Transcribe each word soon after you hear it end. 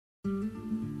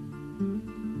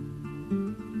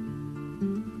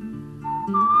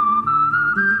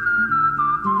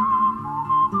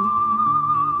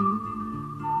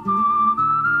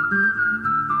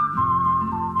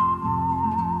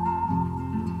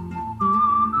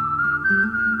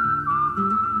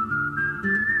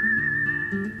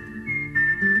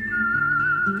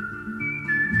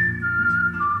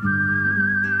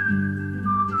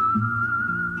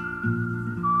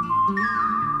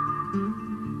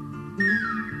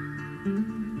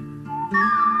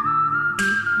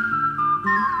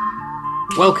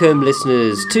Welcome,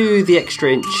 listeners, to The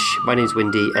Extra Inch. My name's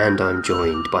Windy, and I'm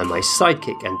joined by my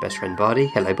sidekick and best friend, Bardi.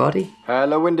 Hello, Bardi.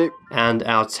 Hello, Windy. And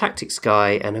our tactics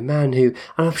guy, and a man who,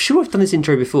 and I'm sure I've done this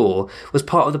intro before, was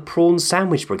part of the Prawn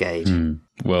Sandwich Brigade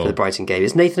for the Brighton game.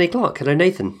 It's Nathan A. Clark. Hello,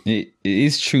 Nathan. It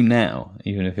is true now,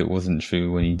 even if it wasn't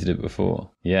true when you did it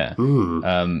before. Yeah.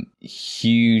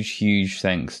 Huge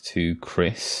thanks to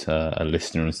Chris, a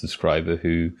listener and subscriber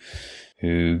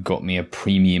who got me a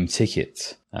premium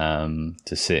ticket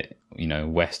to sit,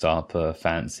 West Harper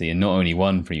Fancy, and not only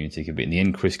one premium ticket, but in the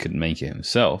end Chris couldn't make it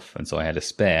himself, and so I had a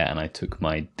spare, and I took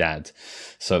my dad.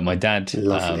 So my dad,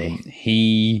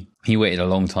 he waited a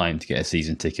long time to get a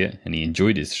season ticket, and he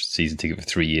enjoyed his season ticket for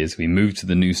 3 years. We moved to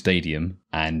the new stadium,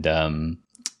 and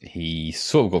he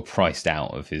sort of got priced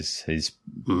out of his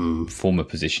former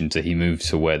position, so he moved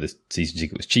to where the season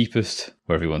ticket was cheapest,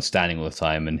 where everyone's standing all the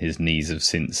time, and his knees have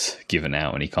since given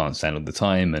out and he can't stand all the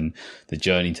time, and the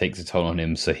journey takes a toll on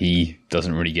him, so he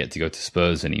doesn't really get to go to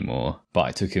Spurs anymore. But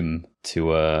I took him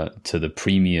to the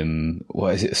premium,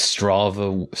 what is it,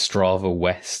 Strava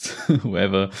West,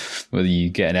 whether you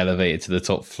get an elevator to the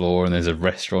top floor and there's a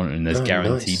restaurant and there's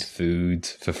guaranteed food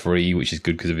for free, which is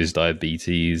good because of his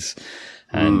diabetes.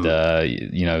 And,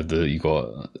 you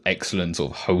got excellent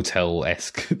sort of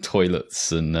hotel-esque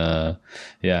toilets and, a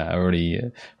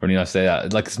really nice day.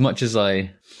 Like, as much as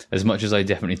I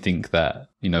definitely think that,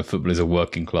 football is a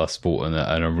working class sport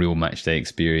and a real match day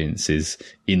experience is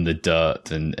in the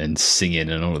dirt and singing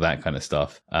and all of that kind of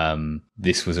stuff.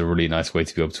 This was a really nice way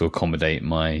to be able to accommodate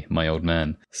my old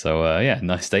man. So,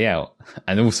 nice day out.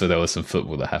 And also there was some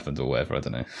football that happened or whatever, I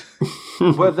don't know.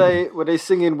 Were they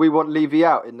singing "We Want Levy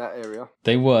Out" in that area?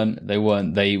 They weren't.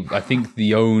 I think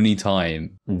the only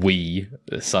time we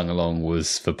sung along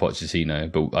was for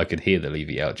Pochettino, but I could hear the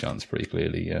Levy Out chants pretty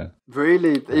clearly, yeah.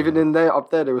 Really? Even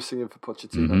up there they were singing for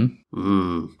Pochettino?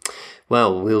 Mm-hmm.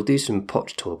 Well, we'll do some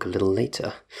Poch talk a little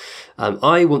later.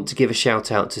 I want to give a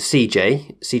shout out to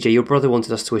CJ. CJ, your brother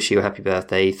wanted us to wish you a happy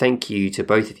birthday. Thank you to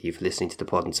both of you for listening to the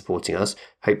pod and supporting us.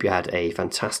 Hope you had a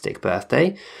fantastic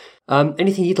birthday.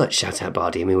 Anything you'd like to shout out,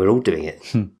 Bardi? I mean, we're all doing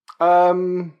it.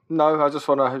 No, I just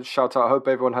want to shout out. I hope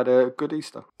everyone had a good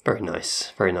Easter. Very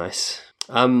nice, very nice.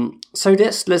 So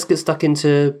let's get stuck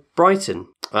into Brighton.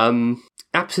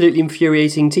 Absolutely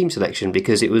infuriating team selection,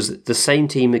 because it was the same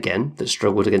team again that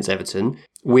struggled against Everton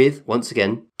with, once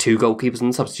again, 2 goalkeepers on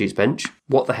the substitutes bench.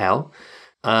 What the hell?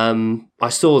 I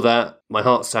saw that, my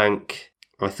heart sank.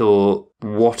 I thought,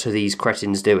 what are these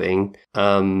cretins doing?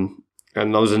 And I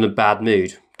was in a bad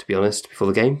mood, to be honest, before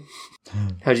the game.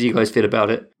 How did you guys feel about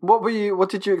it? What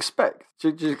did you expect?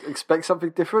 Did you expect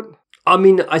something different? I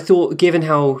mean, I thought, given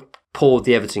how poor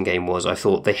the Everton game was, I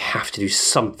thought they have to do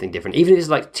something different, even if it's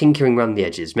like tinkering around the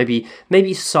edges. Maybe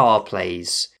Sarr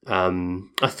plays. I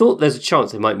thought there's a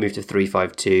chance they might move to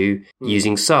 3-5-2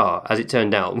 using Sarr. As it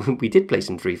turned out, we did play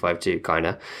some 3-5-2 kind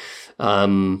of.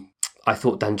 I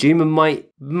thought Danjuma might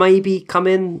maybe come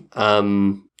in.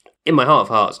 In my heart of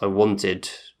hearts, I wanted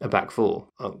a back four.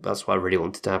 That's what I really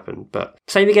wanted to happen. But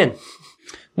same again.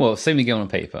 Well, same again on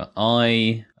paper.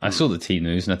 I saw the team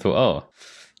news and I thought, oh,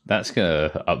 that's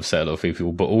going to upset a lot of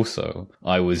people, but also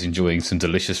I was enjoying some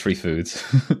delicious free foods,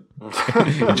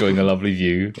 enjoying a lovely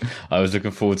view. I was looking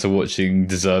forward to watching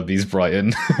De Zerbi's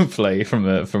Brighton play from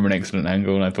an excellent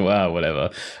angle, and I thought,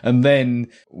 whatever. And then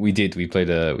we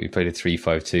played a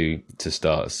 3-5-2 to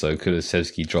start. So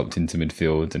Kulusevski dropped into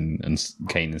midfield, and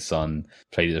Kane and Son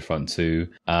played at the front two.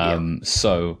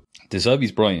 So De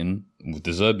Zerbi's Brighton,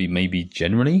 De Zerbi maybe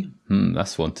generally,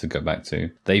 that's one to go back to.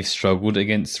 They've struggled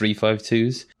against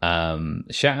 3-5-2s.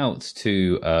 Shout out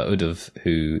to Udav,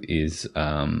 who is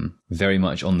very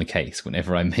much on the case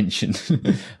whenever I mention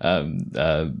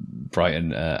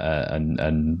Brighton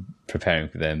and preparing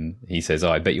for them. He says,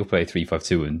 I bet you'll play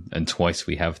 3-5-2, and twice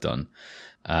we have done.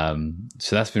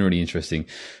 So that's been really interesting.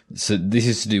 So this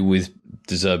is to do with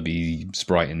De Zerbi's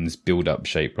Brighton's build-up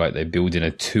shape, right? They build in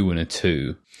a 2 and a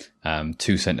 2.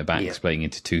 2 centre-backs playing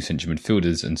into 2 central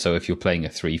midfielders. And so if you're playing a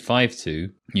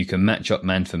 3-5-2, you can match up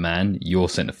man for man, your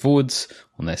centre-forwards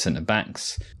on their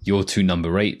centre-backs, your 2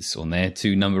 number 8s on their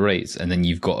 2 number 8s, and then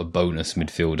you've got a bonus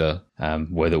midfielder,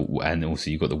 and also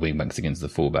you've got the wing-backs against the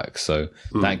full-backs. So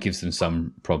that gives them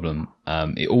some problem.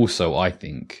 It also, I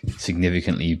think,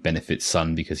 significantly benefits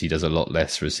Son because he does a lot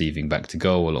less receiving back to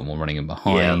goal, a lot more running in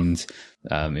behind,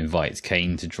 invites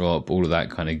Kane to drop, all of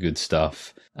that kind of good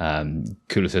stuff.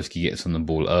 Kulusevski gets on the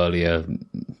ball earlier.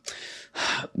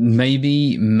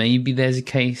 Maybe there's a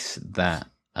case that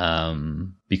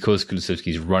because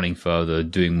Kulusevski's running further,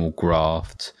 doing more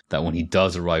graft, that when he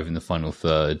does arrive in the final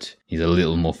third, he's a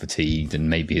little more fatigued and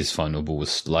maybe his final ball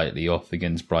was slightly off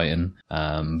against Brighton.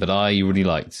 But I really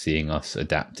liked seeing us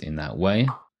adapt in that way.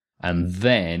 And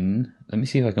then, let me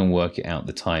see if I can work it out,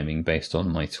 the timing based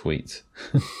on my tweet.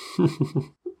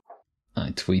 I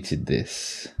tweeted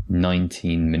this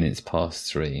 19 minutes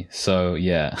past 3. So,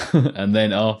 yeah. And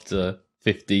then after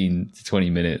 15 to 20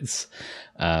 minutes,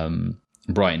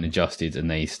 Brighton adjusted and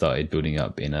they started building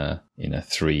up in a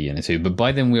 3 and a 2. But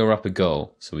by then we were up a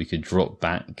goal, so we could drop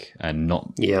back and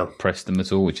not press them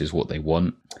at all, which is what they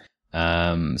want.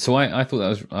 So I thought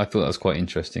that was quite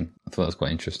interesting.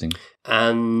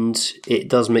 And it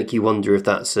does make you wonder if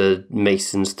that's a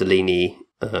Mason Stellini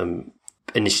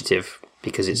initiative,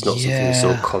 because it's not something we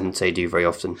saw Conte do very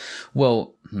often.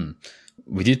 Well,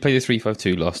 we did play the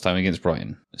 3-5-2 last time against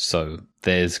Brighton, so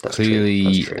there's That's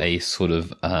clearly true. a sort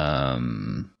of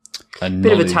a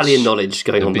bit of Italian knowledge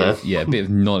going on there. A bit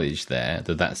of knowledge there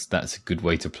that's a good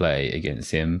way to play against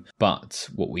him. But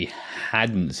what we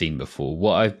hadn't seen before,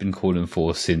 what I've been calling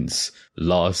for since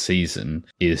last season,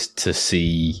 is to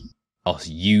see us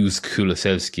use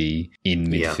Kulusevski in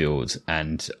midfield,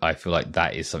 and I feel like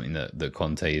that is something that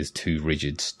Conte is too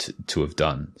rigid to have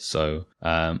done. So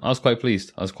I was quite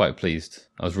pleased. I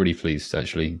was really pleased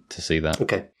actually to see that.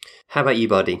 Okay, how about you,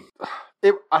 Buddy?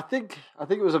 I think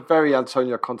it was a very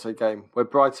Antonio Conte game where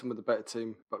Brighton were the better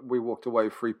team, but we walked away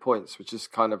with 3 points, which is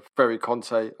kind of very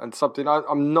Conte and something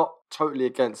I'm not totally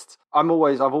against. I've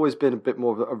always been a bit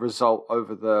more of a result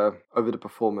over the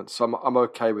performance, so I'm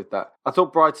okay with that. I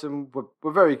thought Brighton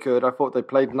were very good. I thought they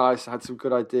played nice, had some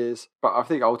good ideas, but I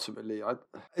think ultimately,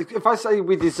 if I say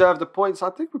we deserve the points, I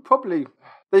think we probably.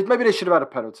 Maybe they should have had a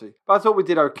penalty. But I thought we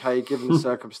did okay given the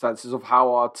circumstances of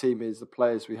how our team is, the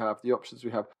players we have, the options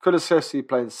we have. Kulusevski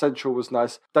playing central was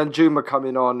nice. Danjuma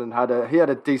coming on and he had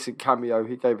a decent cameo.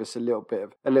 He gave us a little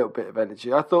bit of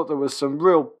energy. I thought there was some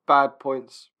real bad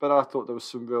points, but I thought there was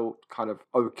some real kind of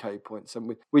okay points.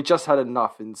 And we just had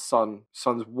enough in Son's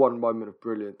one moment of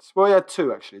brilliance. Well, he had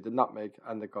 2 actually, the nutmeg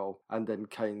and the goal, and then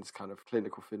Kane's kind of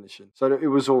clinical finishing. So it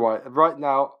was all right. Right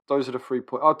now, those are the 3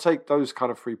 points. I'll take those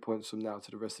kind of 3 points from now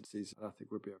to the rest of the season. I think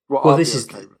we'll be okay.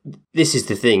 This is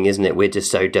the thing, isn't it? We're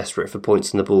just so desperate for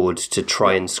points on the board to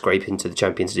try and scrape into the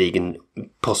Champions League and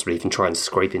possibly even try and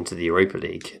scrape into the Europa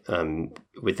League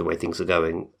with the way things are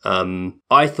going.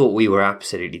 I thought we were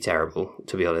absolutely terrible,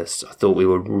 to be honest. I thought we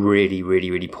were really, really,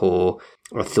 really poor.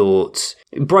 I thought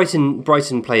Brighton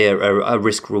play a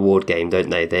risk-reward game, don't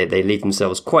they? They leave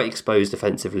themselves quite exposed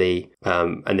defensively,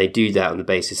 and they do that on the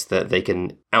basis that they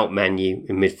can outman you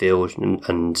in midfield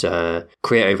and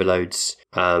create overloads,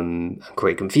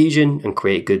 create confusion, and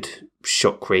create good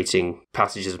shot-creating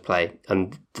passages of play.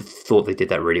 And thought they did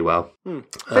that really well.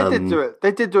 They did do it.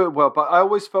 They did do it well, but I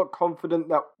always felt confident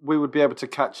that we would be able to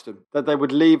catch them, that they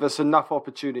would leave us enough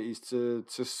opportunities to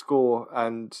score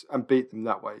and beat them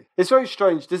that way. It's very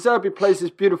strange. De Zerbi plays this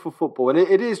beautiful football, and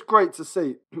it is great to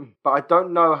see, but I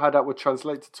don't know how that would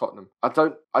translate to Tottenham. I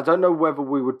don't know whether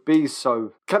we would be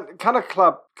so. Can a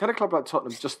club like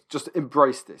Tottenham just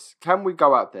embrace this? Can we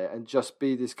go out there and just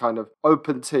be this kind of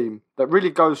open team that really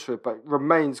goes for it, but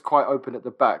remains quite open at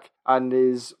the back and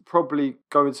is probably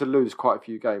going to lose quite a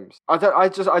few games? I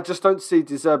just don't see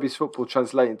De Zerbi's football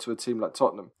translating to a team like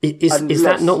Tottenham. Is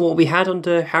that not what we had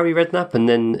under Harry Redknapp and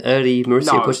then early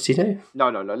Mauricio Pochettino? No.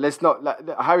 Let's not.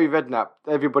 Harry Redknapp.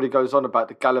 Everybody goes on about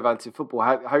the gallivanting football.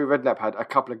 Harry Redknapp had a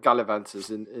couple of gallivanters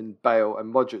in Bale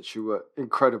and Modric who were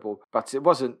incredible, but it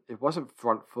wasn't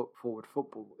forward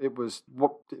football. It was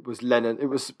Lennon.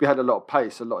 We had a lot of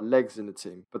pace, a lot of legs in the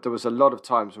team, but there was a lot of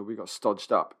times where we got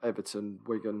stodged up. Everton,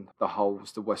 Wigan, the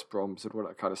Hulls, the West Broms, and all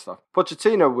that kind of stuff.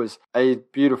 Pochettino was a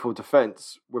beautiful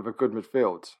defence with a good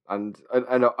midfield and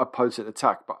a potent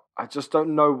attack, but I just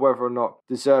don't know whether or not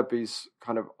De Zerbi's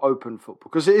kind of open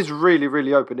football, because it is really,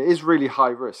 really open. It is really high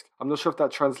risk. I'm not sure if that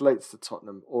translates to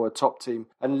Tottenham or a top team,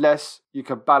 unless you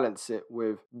can balance it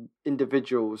with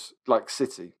individuals like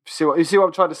City. You see what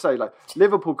I'm trying to say? Like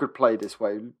Liverpool could play this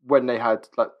way when they had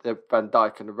like their Van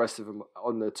Dijk and the rest of them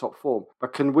on their top form.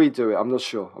 But can we do it? I'm not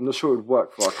sure. I'm not sure it would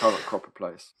work for our current crop of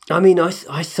players. I mean, I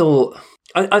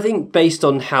think based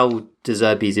on how De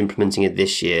Zerbi is implementing it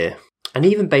this year, and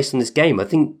even based on this game, I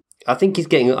think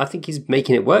he's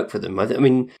making it work for them. I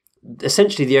mean,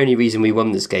 essentially the only reason we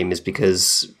won this game is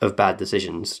because of bad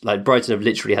decisions. Like Brighton have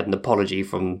literally had an apology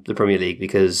from the Premier League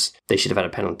because they should have had a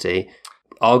penalty.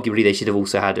 arguably they should have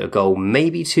also had a goal,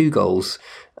 maybe 2 goals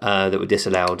that were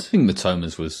disallowed. I think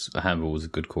Matoma's a handball was a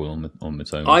good call on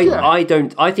Matoma.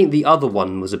 I think the other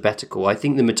one was a better call. I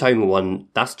think the Matoma one,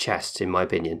 that's chest in my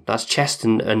opinion. That's chest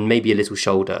and maybe a little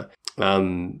shoulder.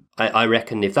 I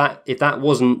reckon if that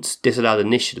wasn't disallowed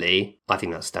initially, I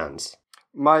think that stands.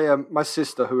 My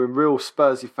sister, who in real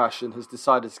Spursy fashion has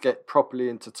decided to get properly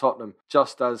into Tottenham,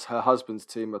 just as her husband's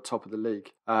team are top of the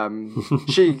league.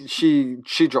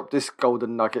 She dropped this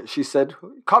golden nugget. She said,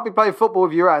 "You can't be playing football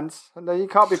with your hands." And then you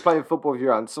can't be playing football with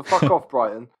your hands. So fuck off,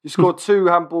 Brighton. You scored 2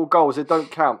 handball goals. They don't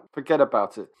count. Forget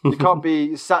about it. You can't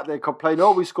be sat there complaining,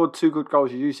 "Oh, we scored 2 good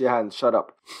goals. You use your hands. Shut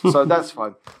up." So that's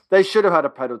fine. They should have had a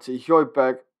penalty.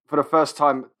 Højbjerg, for the first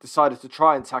time, decided to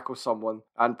try and tackle someone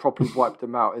and properly wipe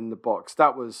them out in the box.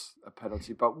 That was a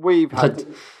penalty. But we've had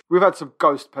some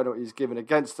ghost penalties given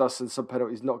against us and some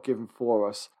penalties not given for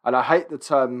us. And I hate the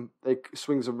term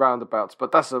swings and roundabouts,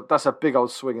 but that's a big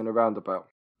old swing and a roundabout.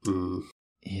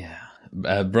 Yeah.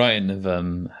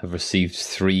 Brighton have received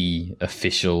 3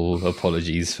 official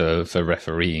apologies for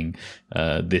refereeing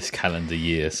this calendar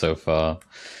year so far.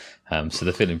 So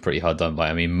they're feeling pretty hard done by.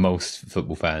 I mean, most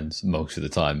football fans, most of the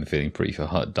time, are feeling pretty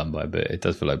hard done by, but it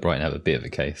does feel like Brighton have a bit of a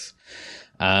case.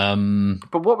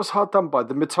 But what was hard done by?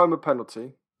 The Mitoma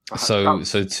penalty? So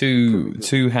two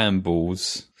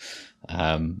handballs,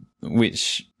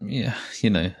 which, yeah, you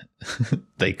know,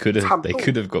 they could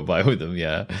have got by with them,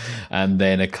 yeah. And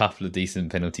then a couple of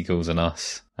decent penalty calls on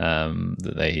us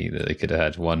that they could have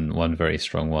had. One very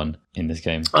strong one in this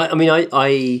game. I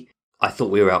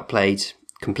thought we were outplayed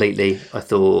completely. I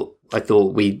thought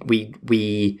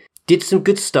we did some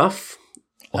good stuff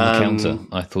on the counter.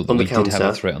 I thought that we did have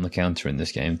a threat on the counter in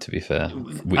this game, to be fair,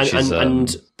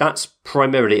 and that's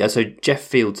primarily so Jeff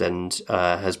Fieldsend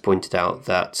has pointed out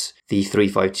that the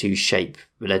 3-5-2 shape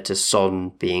led to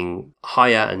Son being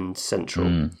higher and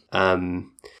central.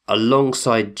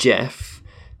 Alongside Jeff,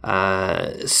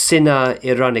 Sina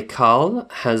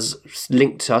Iranikal has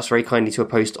linked us very kindly to a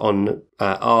post on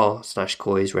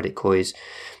r/Coys, Reddit Coys,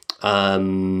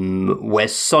 where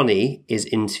Sonny is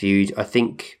interviewed, I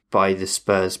think, by the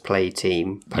Spurs play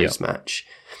team post-match.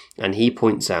 Yep. And he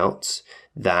points out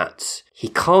that he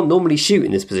can't normally shoot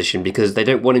in this position because they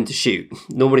don't want him to shoot.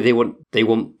 Normally they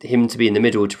want him to be in the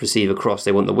middle to receive a cross.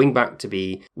 They want the wing back to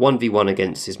be 1v1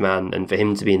 against his man and for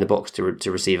him to be in the box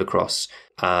to receive a cross.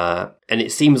 And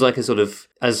it seems like a sort of,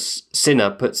 as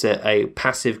Sinner puts it, a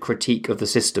passive critique of the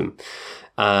system.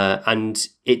 And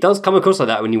it does come across like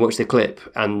that when you watch the clip.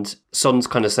 And Son's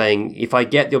kind of saying, if I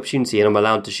get the opportunity and I'm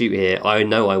allowed to shoot here, I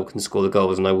know I can score the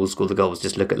goals and I will score the goals.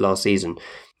 Just look at last season.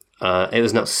 It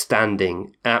was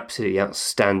an absolutely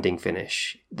outstanding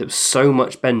finish. There was so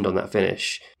much bend on that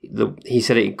finish. He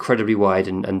set it incredibly wide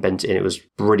and bent it in. It was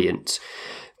brilliant.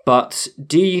 But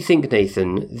do you think,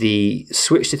 Nathan, the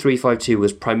switch to 3-5-2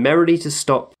 was primarily to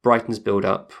stop Brighton's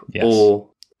build-up? Yes. Or,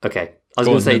 okay, I was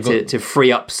going to say to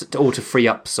free up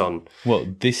Son. Well,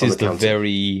 this is the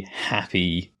very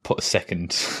happy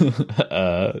second,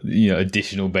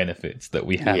 additional benefits that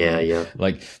we have. Yeah.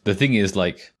 Like, the thing is,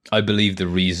 like, I believe the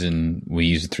reason we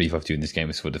use the 3-5-2 in this game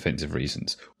is for defensive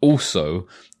reasons. Also,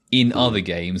 in other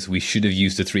games, we should have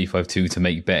used the 3-5-2 to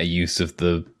make better use of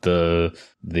the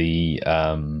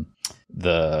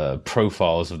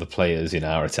profiles of the players in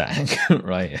our attack,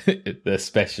 right?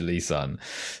 Especially Son.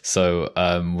 So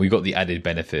we got the added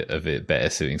benefit of it better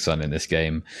suiting Son in this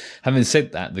game. Having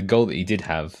said that, the goal that he did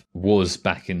have was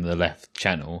back in the left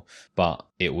channel, but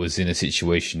it was in a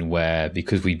situation where,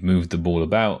 because we'd moved the ball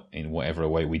about in whatever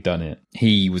way we'd done it,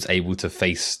 he was able to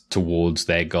face towards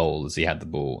their goal as he had the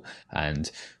ball. And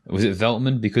was it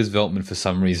Veltman? Because Veltman, for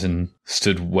some reason,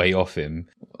 stood way off him,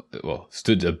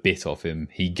 stood a bit off him,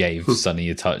 he gave Sonny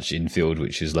a touch in field,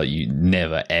 which is like, you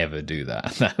never ever do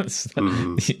that. That's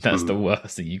the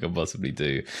worst thing you can possibly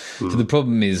do. So the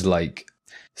problem is, like,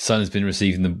 Son has been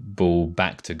receiving the ball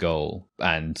back to goal,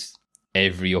 and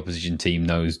every opposition team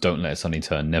knows, don't let Sonny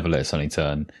turn, never let Sonny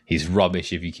turn. He's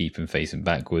rubbish if you keep him facing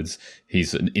backwards.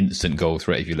 He's an instant goal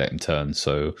threat if you let him turn.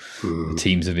 So the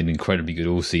teams have been incredibly good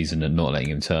all season at not letting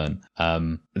him turn.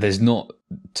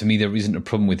 To me, there isn't a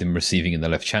problem with him receiving in the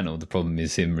left channel. The problem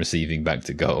is him receiving back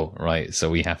to goal, right? So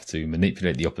we have to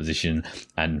manipulate the opposition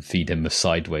and feed him a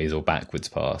sideways or backwards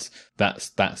pass.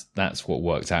 That's what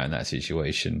worked out in that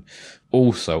situation.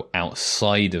 Also,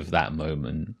 outside of that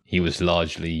moment, he was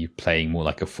largely playing more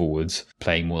like a forwards,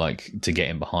 playing more like to get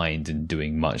him behind and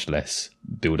doing much less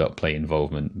build-up play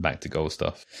involvement, back to goal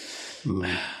stuff.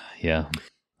 Yeah.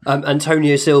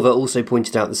 Antonio Silva also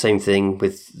pointed out the same thing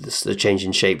with the change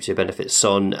in shape to benefit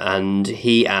Son, and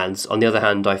he adds, on the other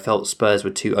hand, I felt Spurs were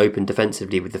too open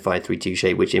defensively with the 5-3-2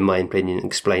 shape, which in my opinion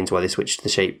explains why they switched the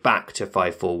shape back to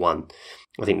 5-4-1.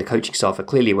 I think the coaching staff are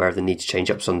clearly aware of the need to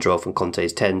change up Sondrol from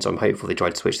Conte's 10, so I'm hopeful they try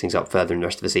to switch things up further in the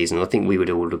rest of the season. I think we would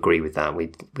all agree with that.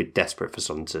 We're desperate for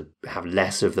Son to have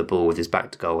less of the ball with his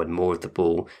back to goal and more of the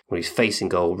ball when he's facing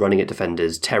goal, running at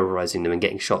defenders, terrorising them and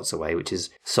getting shots away, which is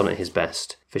Son at his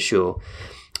best, for sure.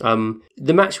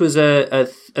 The match was a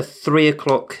 3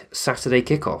 o'clock Saturday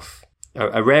kickoff.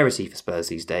 A rarity for Spurs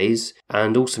these days,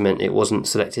 and also meant it wasn't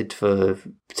selected for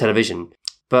television.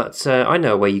 But I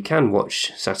know where you can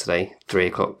watch Saturday 3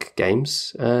 o'clock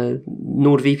games.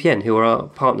 NordVPN, who are our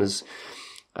partners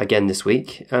again this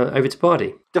week, over to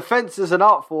Bardi. Defence is an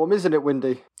art form, isn't it,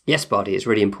 Windy? Yes, Bardi, it's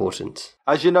really important.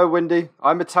 As you know, Windy,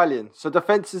 I'm Italian, so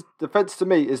defence to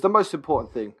me is the most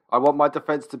important thing. I want my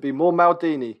defence to be more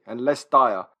Maldini and less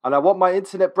Dyer, and I want my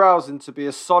internet browsing to be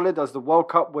as solid as the World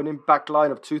Cup winning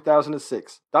backline of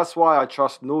 2006. That's why I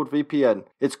trust NordVPN.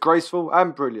 It's graceful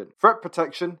and brilliant. Threat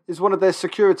protection is one of their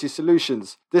security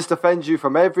solutions. This defends you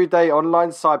from everyday online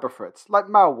cyber threats like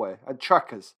malware and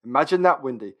trackers. Imagine that,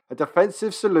 Windy. A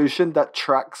defensive solution that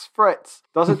tracks threats.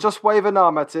 Doesn't just wave an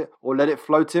arm at it or let it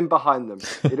float in behind them.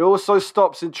 It also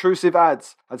stops intrusive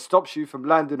ads and stops you from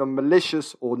landing on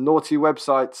malicious or naughty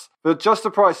websites. For just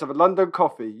the price of a London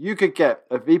coffee, you could get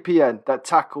a VPN that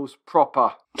tackles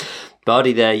proper.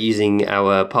 Bardi there using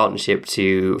our partnership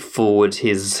to forward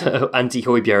his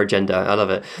anti-Højbjerg agenda. I love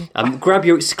it. Grab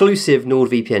your exclusive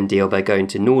NordVPN deal by going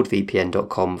to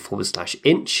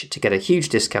nordvpn.com/inch to get a huge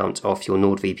discount off your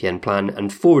NordVPN plan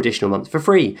and 4 additional months for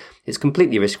free. It's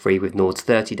completely risk-free with Nord's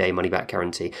 30-day money-back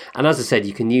guarantee. And as I said,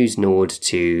 you can use Nord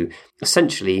to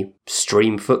essentially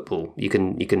stream football. You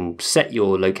can set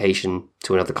your location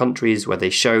to another countries where they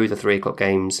show the 3 o'clock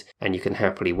games, and you can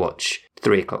happily watch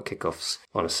 3 o'clock kickoffs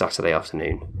on a Saturday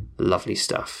afternoon. Lovely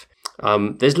stuff.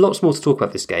 There's lots more to talk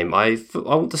about this game. I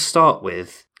want to start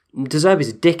with, De Zerbi's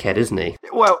a dickhead, isn't he?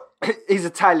 Well, he's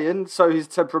Italian, so he's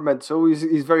temperamental.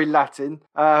 He's very Latin.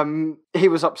 He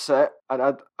was upset,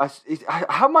 and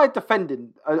how am I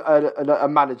defending a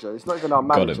manager? It's not even our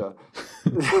manager.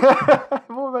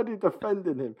 I'm already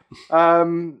defending him.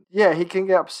 Yeah, he can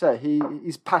get upset.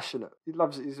 He's passionate. He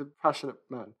loves it. He's a passionate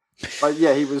man. But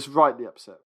yeah, he was rightly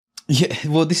upset. Yeah,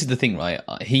 well, this is the thing, right?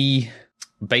 He,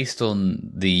 based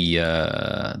on the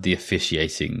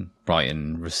officiating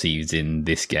Brighton received in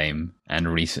this game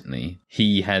and recently,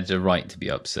 he had a right to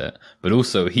be upset. But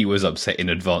also, he was upset in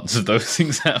advance of those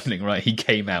things happening, right? He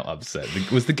came out upset.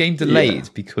 Was the game delayed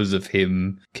because of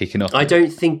him kicking off? I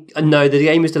don't think... No, the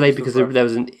game was delayed because there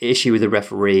was an issue with the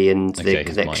referee and the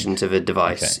connection to the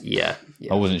device. Okay. Yeah.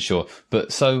 I wasn't sure.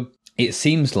 But so... It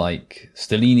seems like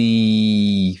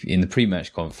Stellini in the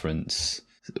pre-match conference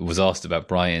was asked about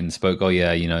Brighton, spoke,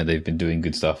 they've been doing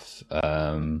good stuff.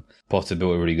 Potter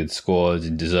built a really good squad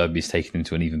and De Zerbi's taken them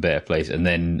to an even better place. And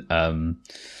then,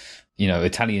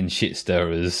 Italian shit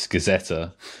stirrers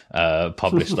Gazzetta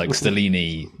published like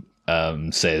Stellini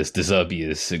says De Zerbi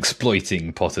is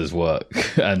exploiting Potter's work,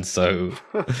 and so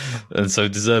De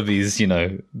Zerbi's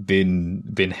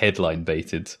been headline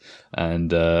baited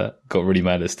and got really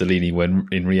mad at Stellini when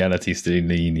in reality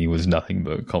Stellini was nothing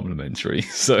but complimentary.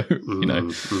 So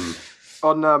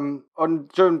on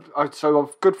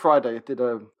Good Friday, I did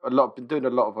been doing a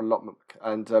lot of allotment,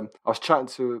 and I was chatting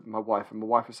to my wife, and my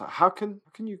wife was like, "How can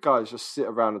you guys just sit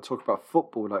around and talk about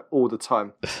football like all the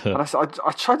time?" And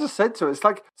I tried to say to her, it's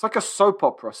like a soap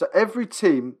opera. So every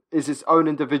team is its own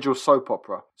individual soap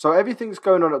opera. So everything's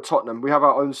going on at Tottenham. We have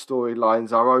our own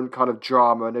storylines, our own kind of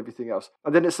drama, and everything else.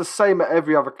 And then it's the same at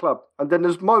every other club. And then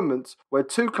there's moments where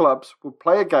two clubs will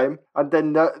play a game, and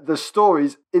then the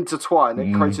stories intertwine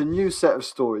and create a new set of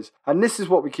stories. And this is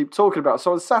what we keep talking about.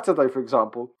 So on Saturday, for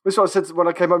example, this is what I said when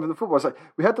I came home from the football. I was like,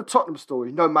 we had the Tottenham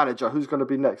story, no manager, who's going to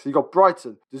be next? You got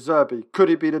Brighton, De Zerbi, could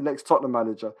he be the next Tottenham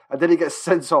manager? And then he gets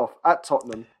sent off at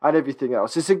Tottenham and everything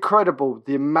else. It's incredible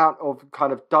the amount of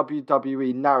kind of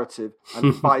WWE narrative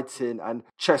and fighting and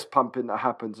chest pumping that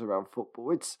happens around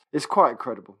football. It's quite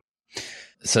incredible.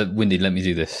 So, Windy, let me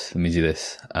do this.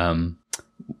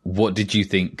 What did you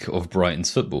think of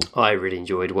Brighton's football? I really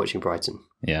enjoyed watching Brighton.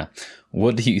 Yeah.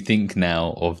 What do you think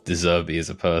now of De Zerbi as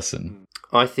a person?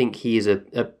 I think he is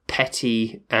a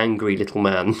petty, angry little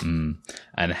man.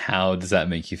 And how does that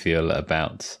make you feel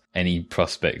about any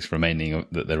prospects remaining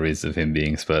that there is of him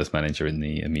being Spurs manager in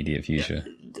the immediate future?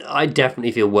 I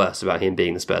definitely feel worse about him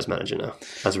being the Spurs manager now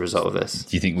as a result of this.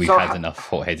 Do you think we've had enough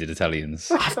hot-headed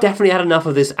Italians? I've definitely had enough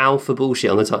of this alpha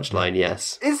bullshit on the touchline,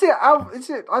 yes. Is it?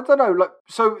 I don't know. Like,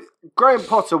 so Graham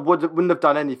Potter wouldn't have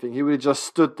done anything. He would have just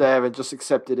stood there and just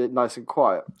accepted it nice and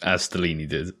quiet. As Stellini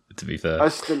did, to be fair.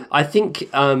 I think...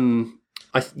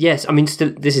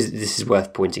 this is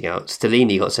worth pointing out.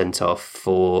 Stellini got sent off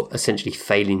for essentially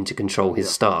failing to control his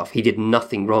staff. He did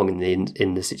nothing wrong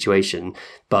in the situation,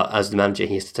 but as the manager,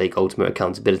 he has to take ultimate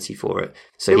accountability for it.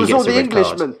 So it he was gets all a the red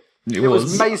Englishmen. card. It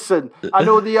was Mason and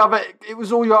all the other. It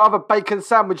was all your other bacon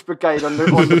sandwich brigade on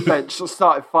the bench that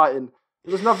started fighting.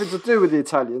 It was nothing to do with the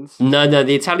Italians. No,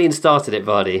 the Italians started it,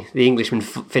 Vardy. The Englishman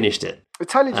finished it.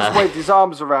 Italian just waved his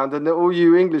arms around, and all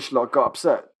you English lot got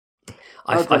upset.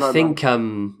 I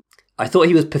thought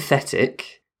he was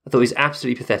pathetic. I thought he was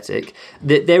absolutely pathetic.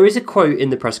 There is a quote in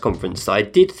the press conference that I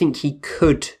did think he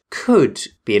could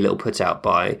be a little put out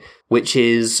by, which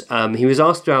is he was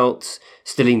asked about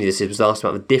Stellini. Was asked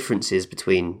about the differences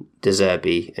between De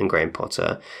Zerbi and Graham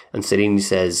Potter, and Stellini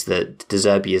says that De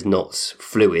Zerbi is not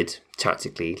fluid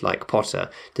tactically like Potter.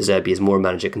 De Zerbi is more a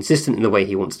manager, consistent in the way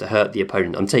he wants to hurt the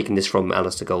opponent. I'm taking this from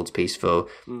Alistair Gold's piece for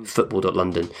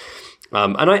Football.London.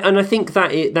 And I think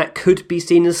that could be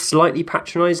seen as slightly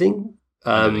patronising.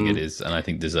 I don't think it is, and I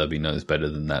think De Zerbi knows better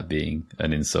than that being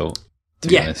an insult, to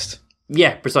be honest.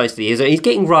 Yeah, precisely. He's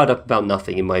getting riled up about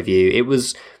nothing, in my view. It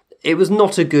was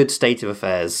not a good state of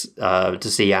affairs to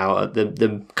see how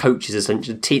the coaches,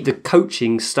 essentially, the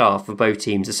coaching staff of both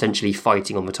teams essentially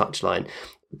fighting on the touchline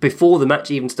before the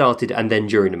match even started and then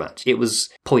during the match. It was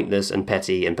pointless and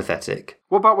petty and pathetic.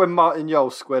 What about when Martin Jol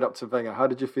squared up to Wenger? How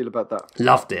did you feel about that?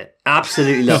 Loved it.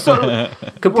 Absolutely loved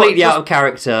it. Completely out of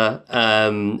character.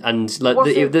 And like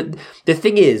the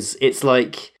thing is, it's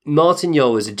like Martin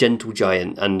Jol is a gentle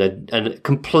giant and a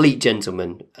complete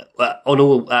gentleman at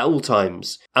all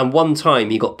times. And one time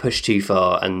he got pushed too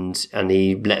far and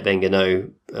he let Wenger know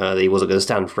that he wasn't going to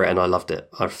stand for it, and I loved it.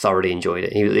 I thoroughly enjoyed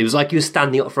it. It was like he was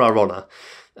standing up for our honour.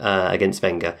 Against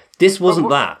Wenger. This wasn't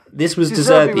that. This was De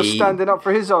Zerbi was standing up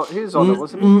for his honour,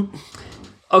 wasn't he?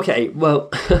 Okay,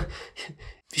 well,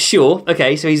 sure.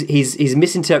 Okay, so he's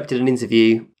misinterpreted an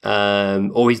interview,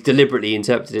 or he's deliberately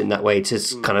interpreted it in that way to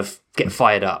kind of get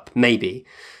fired up. Maybe.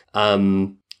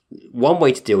 One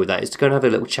way to deal with that is to go and have a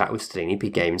little chat with Stellini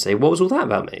pre-game and say, "What was all that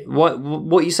about me?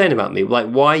 What are you saying about me? Like,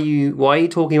 why are you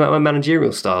talking about my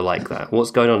managerial style like that?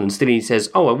 What's going on?" And Stellini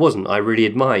says, "Oh, I wasn't. I really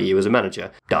admire you as a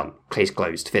manager." Done. Case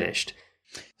closed. Finished.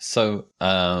 So,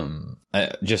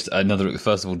 just another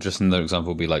example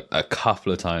would be like a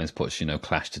couple of times Pochettino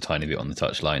clashed a tiny bit on the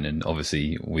touchline, and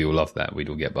obviously we all love that. We'd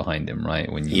all get behind him,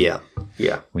 right? When you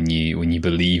when you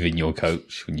believe in your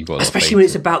coach, when you've got especially when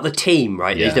it's about the team,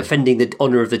 right? Yeah. He's defending the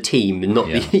honour of the team and not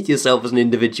yourself as an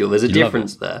individual. There's a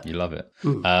difference there. You love it.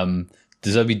 De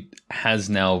Zerbi has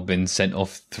now been sent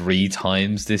off 3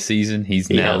 times this season. He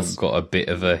has got a bit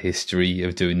of a history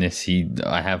of doing this.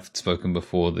 I have spoken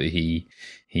before that he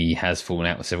has fallen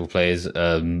out with several players.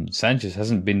 Sanchez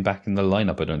hasn't been back in the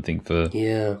lineup, I don't think, for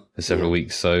several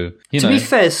weeks. So to be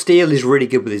fair, Steele is really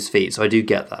good with his feet, so I do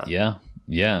get that. Yeah.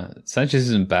 Sanchez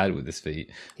isn't bad with his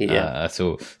feet at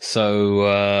all. So, so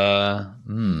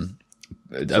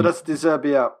that's De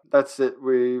Zerbi out. That's it.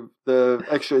 The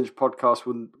Extra Inch podcast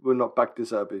will not back De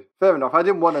Zerbi. Fair enough. I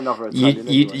didn't want another Italian.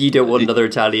 You don't want another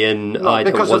Italian. No, I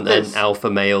don't want an alpha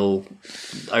male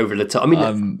over the top. I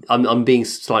mean, I'm being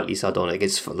slightly sardonic.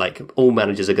 It's like all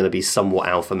managers are going to be somewhat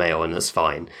alpha male, and that's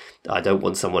fine. I don't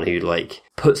want someone who like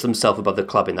puts themselves above the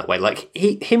club in that way. Like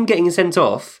him getting sent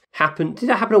off happened. Did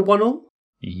that happen at 1-1?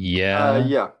 Yeah.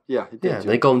 He did.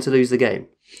 They go on to lose the game.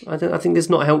 I think it's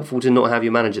not helpful to not have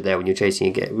your manager there when you're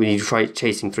chasing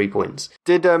chasing 3 points.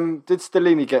 Did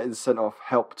Stellini getting sent off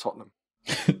help Tottenham?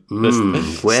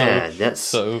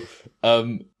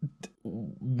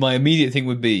 My immediate thing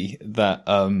would be that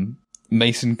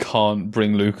Mason can't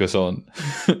bring Lucas on,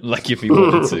 like if he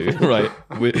wanted to, right?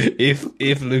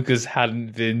 If Lucas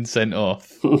hadn't been sent off,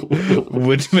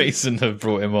 would Mason have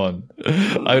brought him on?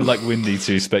 I would like Windy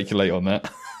to speculate on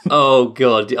that. Oh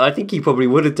God, I think he probably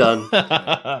would have done.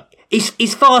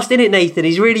 He's fast, isn't it, Nathan?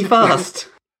 He's really fast.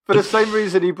 For the same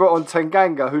reason he brought on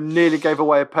Tanganga, who nearly gave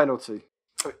away a penalty.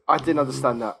 I didn't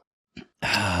understand that.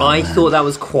 I thought that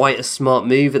was quite a smart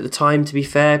move at the time, to be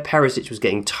fair. Perisic was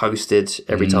getting toasted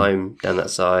every time down that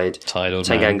side.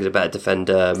 Tanganga's a better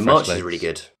defender. March is really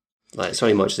good. Like,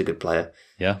 Sonny March is a good player.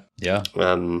 Yeah.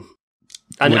 And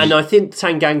I think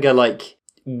Tanganga, like,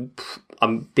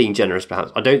 I'm being generous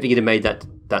perhaps. I don't think he'd have made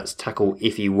that tackle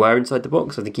if he were inside the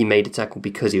box. I think he made a tackle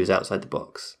because he was outside the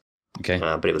box. Okay.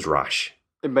 But it was rash.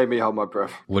 It made me hold my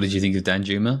breath. What did you think of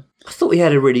Danjuma? I thought he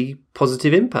had a really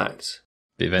positive impact.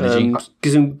 Bit of energy.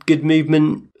 Some good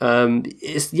movement.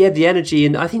 It's the energy,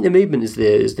 and I think the movement is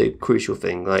the crucial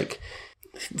thing. Like,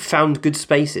 found good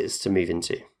spaces to move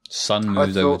into. Sun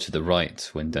moved over to the right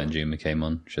when Danjuma came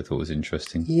on, which I thought was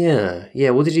interesting. Yeah.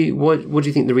 What do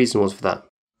you think the reason was for that?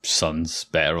 Sun's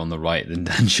better on the right than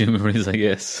Danjuma is, I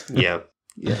guess. Yeah.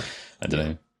 I don't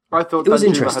know. I thought it was Danjuma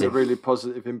interesting. had a really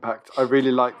positive impact. I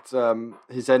really liked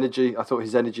his energy. I thought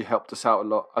his energy helped us out a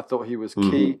lot. I thought he was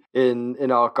key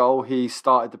in our goal. He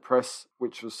started the press,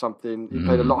 which was something he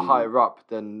played a lot higher up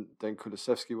than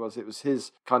Kulusevski was. It was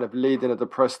his kind of leading of the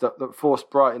press that forced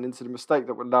Brighton into the mistake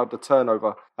that allowed the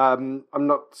turnover. I'm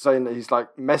not saying that he's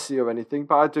like Messi or anything,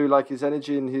 but I do like his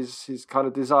energy and his kind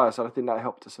of desire. So I think that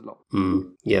helped us a lot.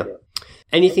 Yeah.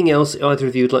 Anything else either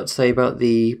of you would like to say about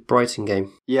the Brighton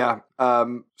game? Yeah.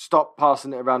 Stop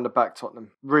passing it around the back,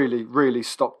 Tottenham. Really, really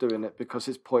stop doing it because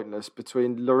it's pointless.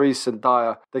 Between Lloris and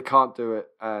Dyer, they can't do it,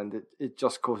 and it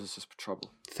just causes us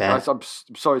trouble. Fair. I'm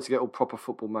sorry to get all proper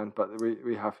football, man, but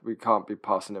we can't be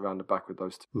passing it around the back with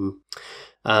those two.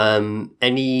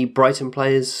 Any Brighton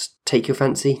players take your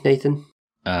fancy, Nathan?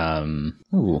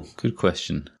 Good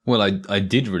question. Well, I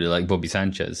did really like Bobby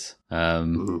Sanchez.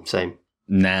 Same.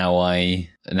 Now I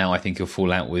think he'll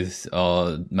fall out with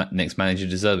our next manager,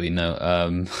 De Zerbi. No,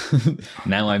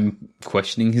 now I'm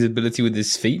questioning his ability with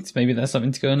his feet. Maybe that's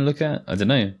something to go and look at. I don't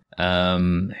know.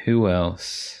 Who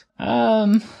else?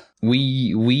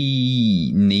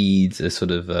 We need a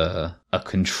sort of a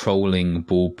controlling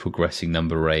ball progressing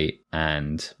number 8,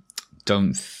 and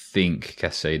don't think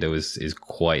Caicedo is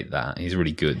quite that. He's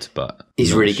really good, but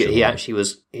he's really good.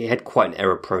 He had quite an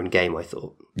error-prone game, I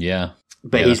thought. Yeah.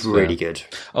 But he's really good.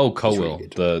 Oh, Colwell,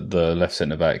 really the left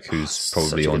centre-back who's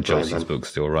probably on Chelsea's books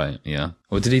still, right? Yeah.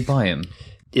 Or did he buy him?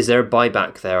 Is there a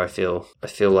buyback there, I feel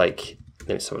like...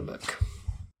 Let's have a look.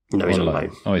 No, he's on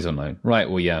loan. Oh, he's on loan. Right,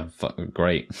 well, yeah,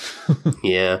 great.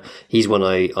 Yeah, he's one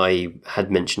I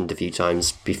had mentioned a few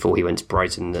times before he went to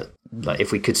Brighton that like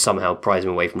if we could somehow prize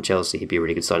him away from Chelsea, he'd be a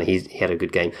really good signing. He had a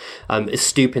good game.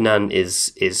 Stupinan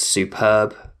is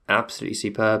superb, absolutely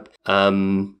superb.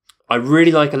 I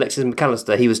really like Alexis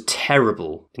McAllister. He was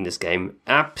terrible in this game.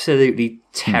 Absolutely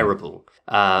terrible.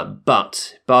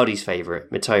 But Bardi's favourite,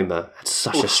 Mitoma, had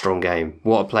such a strong game.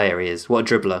 What a player he is.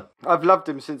 What a dribbler. I've loved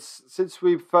him since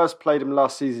we first played him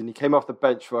last season. He came off the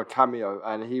bench for a cameo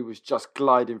and he was just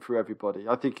gliding through everybody.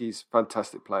 I think he's a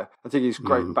fantastic player. I think he's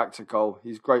great back to goal.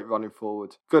 He's great running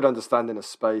forward. Good understanding of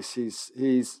space.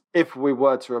 He's if we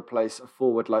were to replace a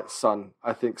forward like Son,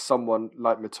 I think someone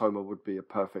like Mitoma would be a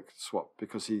perfect swap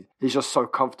because he's just so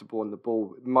comfortable on the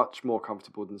ball, much more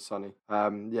comfortable than Sonny.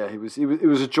 It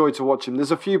was a joy to watch him. There's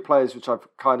a few players which I've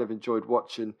kind of enjoyed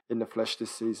watching in the flesh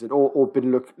this season or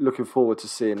been looking forward to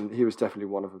seeing. He was definitely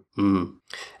one of them.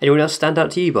 Anyone else stand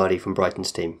out to you, Bardi, from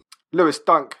Brighton's team? Lewis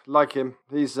Dunk, like him.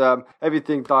 He's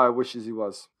everything Dyer wishes he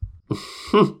was.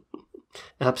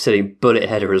 Absolutely bullet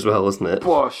header as well, wasn't it?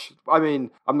 Bosh. I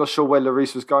mean, I'm not sure where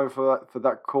Lloris was going for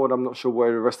that corner. I'm not sure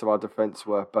where the rest of our defence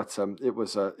were, but it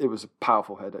was a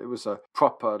powerful header. It was a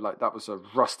proper that was a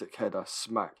rustic header,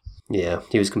 smack. Yeah,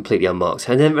 he was completely unmarked.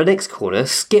 And then the next corner,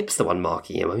 Skip's the one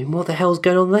marking him. I mean, what the hell's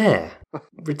going on there?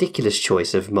 Ridiculous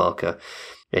choice of marker.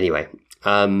 Anyway,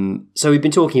 so we've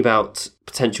been talking about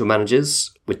potential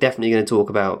managers. We're definitely going to talk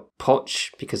about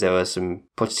Poch because there were some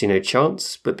Pochettino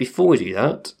chants. But before we do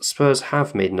that, Spurs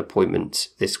have made an appointment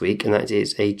this week, and that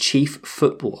is a chief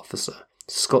football officer,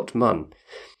 Scott Munn.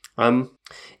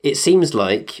 It seems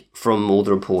like, from all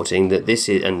the reporting, that this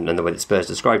is, and the way that Spurs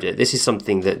described it, this is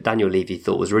something that Daniel Levy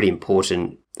thought was really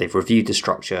important. They've reviewed the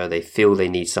structure. They feel they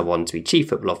need someone to be chief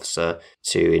football officer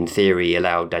to, in theory,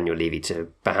 allow Daniel Levy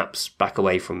to perhaps back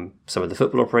away from some of the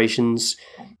football operations.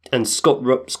 And Scott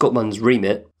Munn's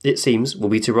remit, it seems, will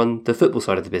be to run the football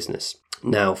side of the business.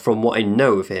 Now, from what I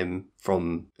know of him,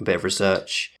 from a bit of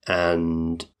research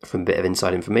and from a bit of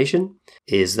inside information,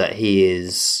 is that he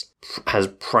has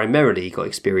primarily got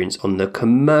experience on the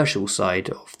commercial side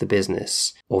of the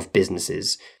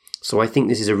businesses. So I think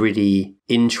this is a really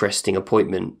interesting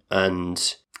appointment,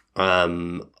 and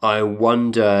I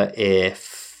wonder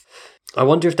if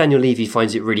Daniel Levy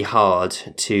finds it really hard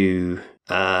to.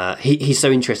 He's so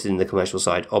interested in the commercial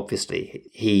side. Obviously,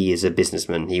 he is a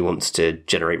businessman. He wants to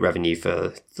generate revenue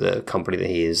for the company that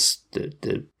he is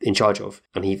in charge of,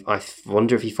 and I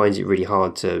wonder if he finds it really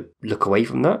hard to look away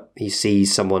from that. He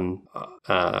sees someone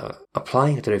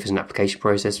applying. I don't know if it's an application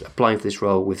process, applying for this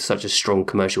role with such a strong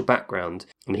commercial background,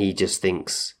 and he just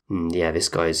thinks, this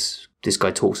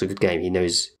guy talks a good game. He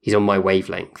knows he's on my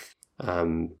wavelength.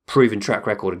 Proven track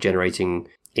record of generating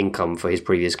income for his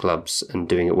previous clubs and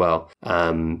doing it well.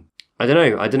 I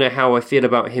don't know how I feel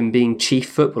about him being chief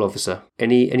football officer.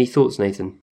 Any thoughts,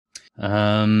 Nathan?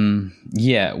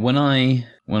 Yeah, when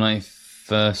I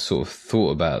first sort of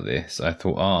thought about this, I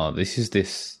thought,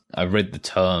 this. I read the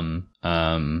term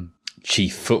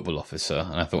chief football officer,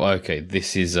 and I thought, okay,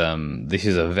 this is a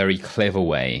very clever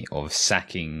way of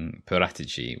sacking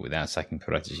Paratici without sacking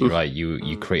Paratici, right?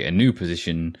 You create a new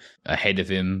position ahead of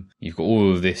him. You've got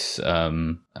all of this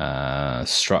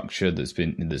structure that's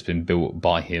been built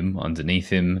by him underneath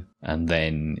him, and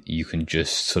then you can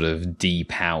just sort of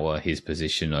depower his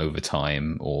position over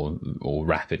time or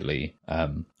rapidly,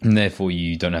 and therefore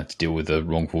you don't have to deal with a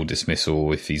wrongful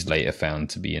dismissal if he's later found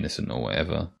to be innocent or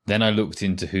whatever. Then I looked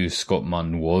into who Scott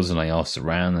Munn was, and I asked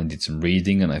around, I did some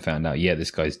reading, and I found out,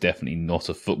 this guy's definitely not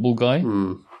a football guy.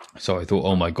 So I thought,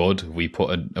 oh my God, have we put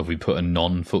a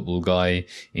non-football guy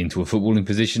into a footballing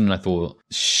position? And I thought,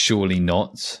 surely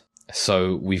not.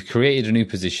 So we've created a new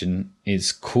position.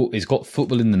 It's got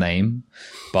football in the name,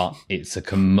 but it's a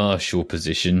commercial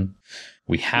position.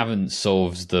 We haven't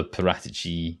solved the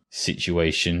Paratici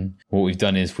situation. What we've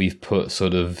done is we've put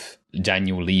sort of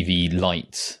Daniel Levy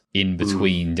light in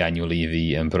between Daniel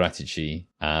Levy and Paratici.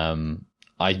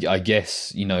 I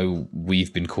guess,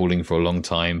 we've been calling for a long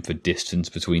time for distance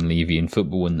between Levy and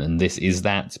football, and this is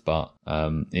that, but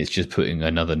it's just putting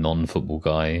another non-football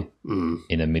guy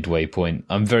in a midway point.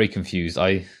 I'm very confused.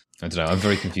 I don't know. I'm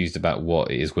very confused about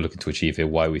what it is we're looking to achieve here,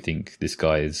 why we think this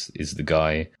guy is the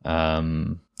guy.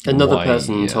 Another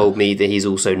person told me that he's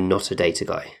also not a data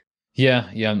guy. Yeah,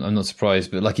 I'm not surprised,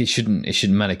 but it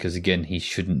shouldn't matter, because again, he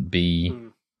shouldn't be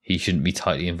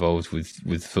tightly involved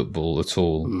with football at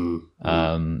all.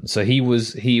 So he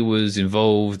was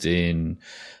involved in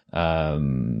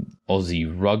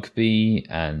Aussie rugby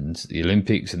and the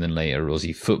Olympics, and then later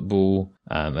Aussie football,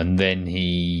 and then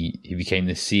he became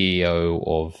the CEO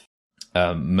of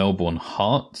Melbourne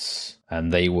Hearts,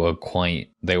 and they were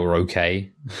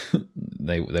okay.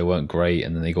 they weren't great,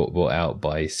 and then they got bought out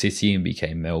by City and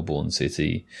became Melbourne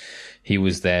City. He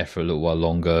was there for a little while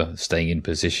longer, staying in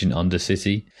position under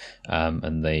City,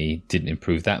 and they didn't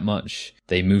improve that much.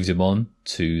 They moved him on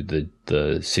to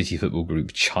the City Football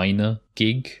Group China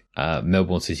gig.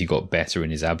 Melbourne City got better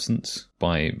in his absence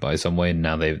by some way, and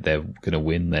now they're going to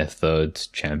win their third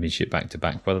championship back to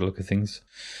back by the look of things.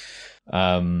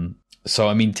 So,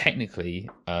 I mean, technically,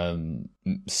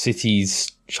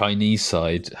 City's Chinese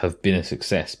side have been a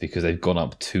success because they've gone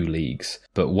up 2 leagues.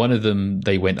 But one of them,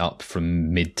 they went up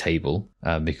from mid-table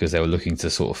because they were looking to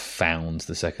sort of found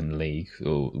the second league,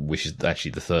 which is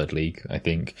actually the third league, I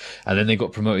think. And then they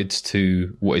got promoted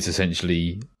to what is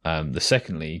essentially the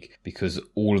second league because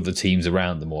all of the teams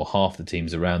around them, or half the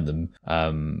teams around them,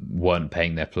 weren't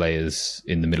paying their players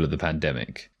in the middle of the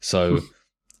pandemic. So...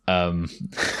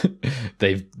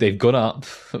 they've gone up,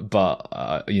 but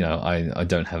I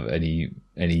don't have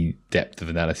any depth of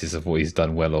analysis of what he's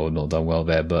done well or not done well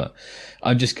there. But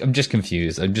I'm just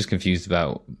confused. I'm just confused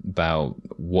about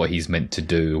what he's meant to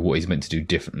do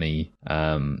differently.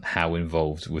 How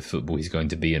involved with football he's going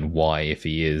to be, and why, if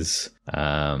he is.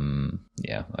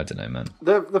 I don't know, man.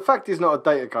 The fact he's not a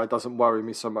data guy doesn't worry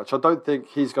me so much. I don't think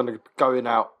he's going to go in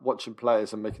out watching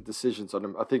players and making decisions on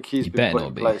them. I think he's been put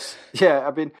in place. Yeah,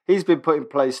 I mean, he's been put in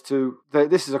place to.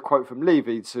 This is a quote from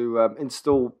Levy, to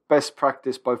install best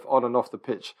practice both on and off the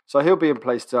pitch. So he'll be in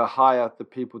place to hire the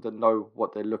people that know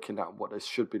what they're looking at and what they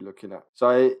should be looking at.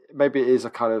 So maybe it is a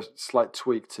kind of slight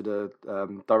tweak to the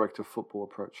director of football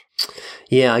approach.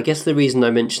 Yeah, I guess the reason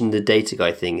I mentioned the data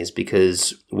guy thing is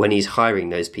because when he's hiring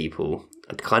those people,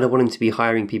 I'd kind of want him to be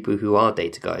hiring people who are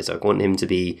data guys. I want him to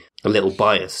be a little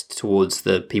biased towards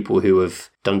the people who have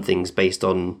done things based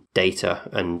on data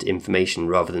and information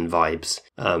rather than vibes.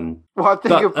 Well, I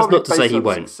think he'll probably based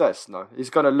on success. No,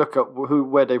 he's going to look at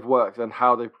where they've worked and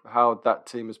how that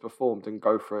team has performed and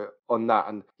go for it on that.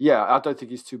 And yeah, I don't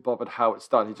think he's too bothered how it's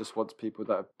done. He just wants people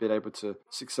that have been able to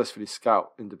successfully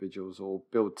scout individuals or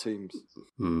build teams.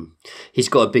 He's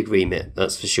got a big remit,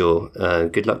 that's for sure.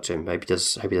 Good luck to him. Hope he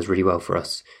does really well for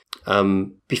us.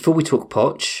 Before we talk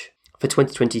Poch, for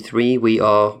 2023, we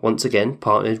are once again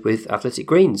partnered with Athletic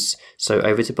Greens. So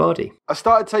over to Bardi. I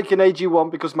started taking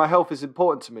AG1 because my health is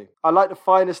important to me. I like the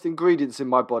finest ingredients in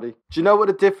my body. Do you know what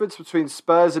the difference between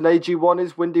Spurs and AG1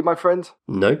 is, Windy, my friend?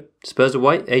 No. Spurs are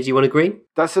white, AG1 are green?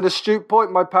 That's an astute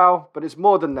point, my pal, but it's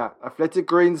more than that. Athletic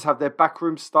Greens have their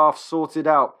backroom staff sorted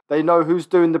out. They know who's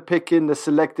doing the picking, the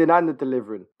selecting and the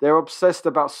delivering. They're obsessed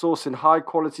about sourcing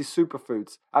high-quality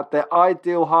superfoods at their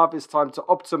ideal harvest time to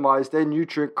optimise their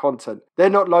nutrient content. content. They're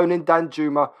not loaning Dan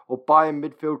Juma or buying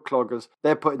midfield cloggers.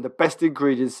 They're putting the best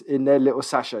ingredients in their little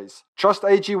sachets. Trust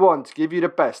AG1 to give you the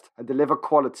best and deliver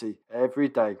quality every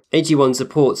day. AG1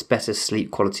 supports better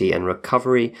sleep quality and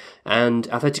recovery, and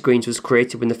Athletic Greens was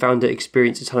created when the founder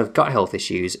experienced a ton of gut health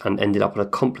issues and ended up on a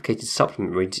complicated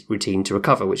supplement routine to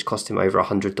recover, which cost him over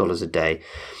 $100 a day.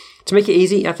 To make it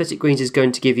easy, Athletic Greens is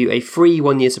going to give you a free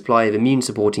 1-year supply of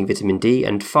immune-supporting vitamin D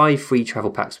and 5 free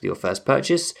travel packs with your first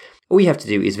purchase. All you have to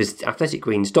do is visit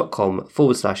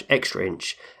athleticgreens.com/extra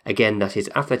inch. Again, that is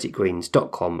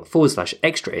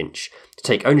athleticgreens.com/extra inch to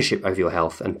take ownership over your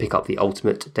health and pick up the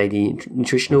ultimate daily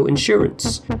nutritional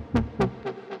insurance.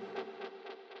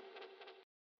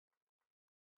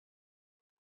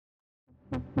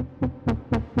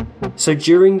 So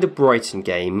during the Brighton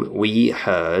game, we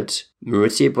heard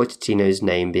Maurizio Pochettino's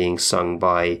name being sung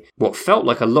by what felt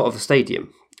like a lot of the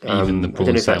stadium. Even the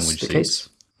prawn sandwich seats.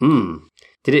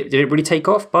 Did it really take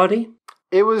off, Bardi?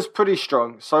 It was pretty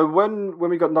strong. So when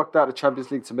we got knocked out of the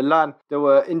Champions League to Milan, there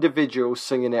were individuals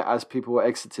singing it as people were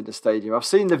exiting the stadium. I've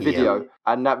seen the video,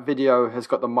 and that video has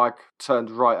got the mic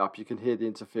turned right up. You can hear the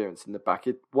interference in the back.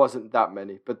 It wasn't that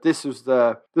many, but this was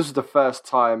the first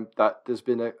time that there's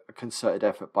been a concerted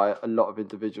effort by a lot of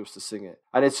individuals to sing it.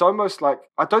 And it's almost like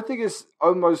I don't think it's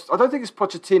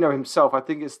Pochettino himself. I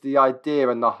think it's the idea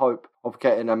and the hope of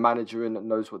getting a manager in that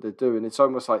knows what they're doing. It's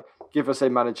almost like give us a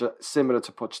manager similar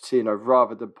to Pochettino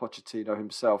rather than Pochettino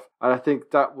himself. And I think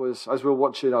that was, as we were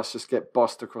watching us just get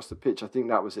bossed across the pitch, I think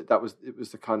that was it. It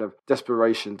was the kind of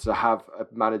desperation to have a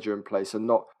manager in place and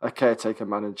not a caretaker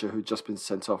manager who'd just been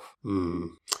sent off.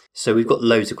 So we've got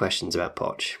loads of questions about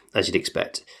Poch, as you'd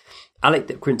expect. Alec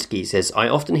Depkrinsky says, I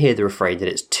often hear the refrain that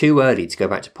it's too early to go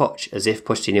back to Poch, as if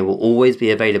Pochettino will always be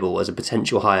available as a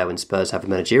potential hire when Spurs have a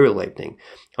managerial opening.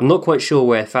 I'm not quite sure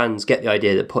where fans get the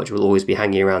idea that Poch will always be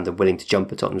hanging around and willing to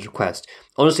jump at Tottenham's request.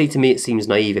 Honestly, to me, it seems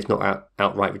naive, if not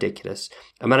outright ridiculous.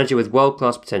 A manager with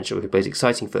world-class potential who plays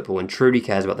exciting football and truly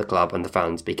cares about the club and the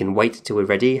fans, but he can wait until we're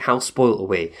ready. How spoiled are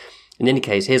we? In any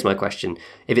case, here's my question.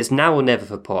 If it's now or never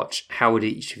for Poch, how would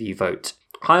each of you vote?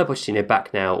 Hire Pochettino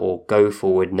back now or go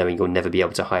forward knowing you'll never be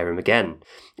able to hire him again?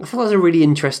 I thought that was a really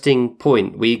interesting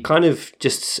point. We kind of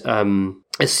just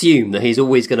assume that he's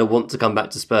always going to want to come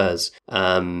back to Spurs.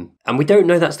 And we don't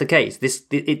know that's the case.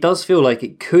 It does feel like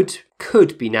it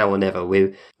could be now or never.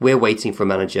 We're waiting for a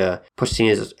manager.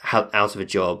 Pochettino's out of a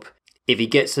job. If he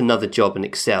gets another job and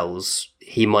excels,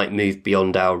 he might move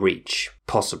beyond our reach,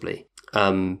 possibly.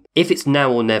 If it's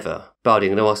now or never, Bardi,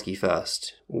 I'm going to ask you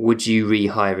first. Would you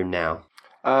rehire him now?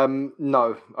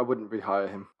 No, I wouldn't rehire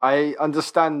him. I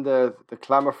understand the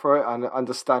clamour for it and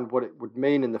understand what it would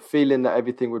mean and the feeling that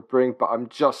everything would bring, but I'm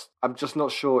just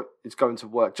not sure it's going to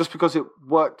work. Just because it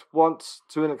worked once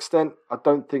to an extent, I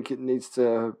don't think it needs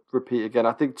to repeat again.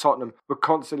 I think Tottenham, we're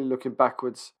constantly looking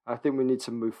backwards. I think we need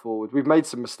to move forward. We've made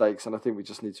some mistakes and I think we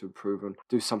just need to improve and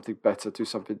do something better, do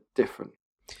something different.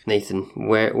 Nathan,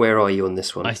 where are you on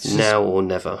this one? Now or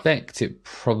never? I suspect it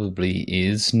probably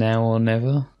is now or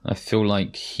never. I feel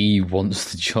like he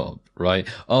wants the job, right?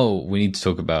 Oh, we need to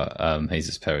talk about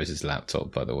Jesus Perez's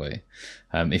laptop, by the way.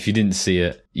 If you didn't see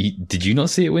it, did you not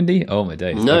see it, Windy? Oh my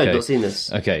days! No, okay. I've not seen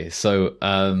this. Okay, so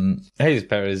Jesus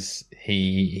Perez,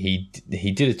 he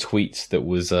did a tweet that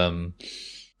was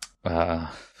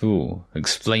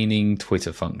explaining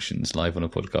Twitter functions live on a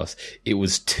podcast. It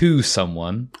was to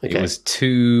someone. Okay. It was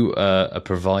to a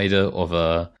provider of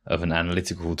an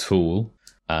analytical tool,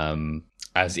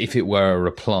 as if it were a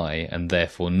reply, and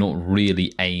therefore not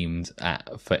really aimed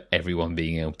for everyone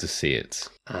being able to see it.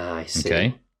 I see.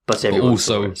 Okay, but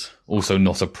also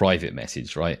not a private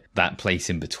message, right? That place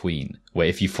in between, where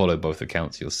if you follow both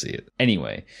accounts, you'll see it.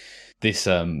 Anyway. This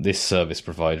service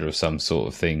provider of some sort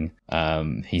of thing,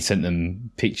 he sent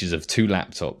them pictures of 2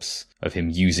 laptops of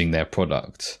him using their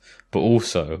product, but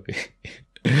also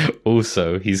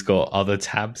he's got other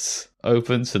tabs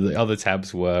open. So the other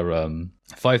tabs were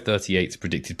 538's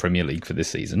predicted Premier League for this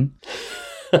season,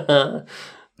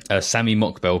 a Sammy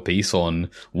Mockbell piece on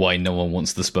why no one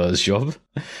wants the Spurs job,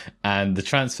 and the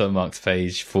transfer marked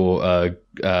page for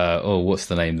what's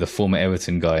the name? The former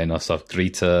Everton guy in our stuff,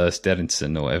 Greta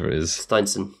Steinsson or whatever it is.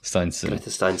 Steinsson.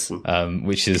 Greta Steinsson.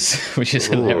 Which is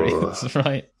hilarious,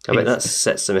 right? I bet that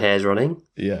sets some hairs running.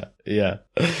 Yeah.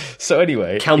 So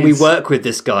anyway, can we work with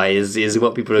this guy? Is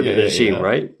what people are going to assume,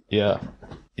 right? Yeah.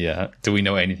 Do we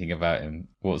know anything about him?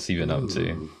 What's he been up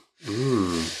to?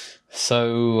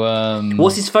 So,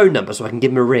 what's his phone number so I can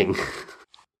give him a ring?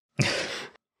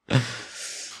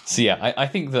 So yeah, I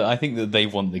think that they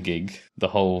want the gig. The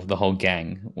whole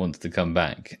gang wants to come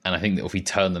back, and I think that if we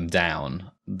turn them down,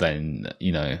 then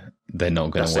they're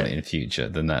not going to want it in the future.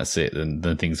 Then that's it.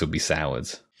 Then things will be soured.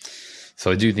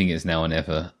 So I do think it's now or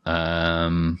never.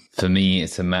 For me,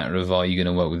 it's a matter of, are you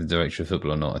going to work with the director of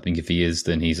football or not? I think if he is,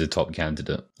 then he's a top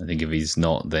candidate. I think if he's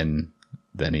not, then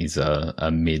he's a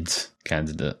mid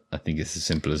candidate. I think it's as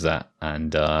simple as that.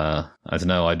 And I don't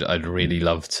know, I'd really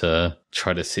love to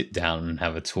try to sit down and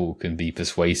have a talk and be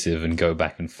persuasive and go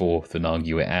back and forth and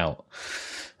argue it out.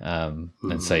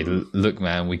 And say, look,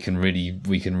 man, we can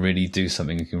really do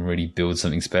something. We can really build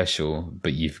something special.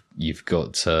 But you've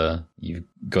got to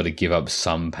give up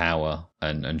some power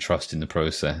and trust in the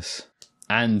process.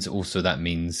 And also that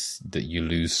means that you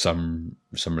lose some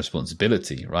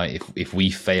responsibility, right? If we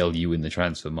fail you in the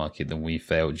transfer market, then we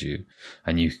failed you,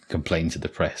 and you complain to the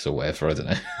press or whatever. I don't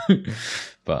know,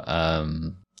 but I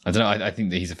don't know. I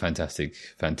think that he's a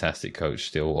fantastic coach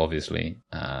still, obviously.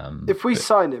 If we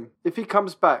sign him, if he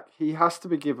comes back, he has to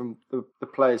be given the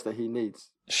players that he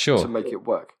needs to make it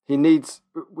work. He needs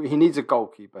a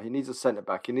goalkeeper. He needs a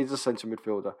centre-back. He needs a centre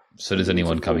midfielder. So does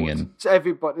anyone coming in? So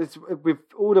everybody, with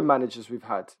all the managers we've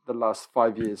had the last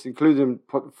 5 years, including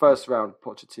first round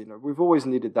Pochettino, we've always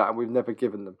needed that, and we've never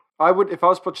given them. If I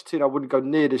was Pochettino, I wouldn't go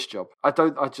near this job. I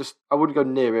wouldn't go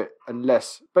near it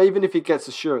unless. But even if he gets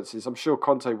assurances, I'm sure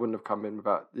Conte wouldn't have come in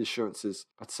without the assurances.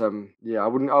 But I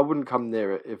wouldn't come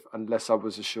near it unless I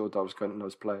was assured I was going to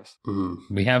those players.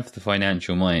 We have the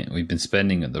financial might. We've been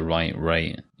spending at the right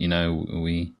rate.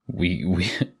 We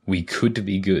could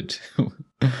be good.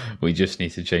 We just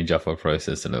need to change up our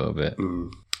process a little bit.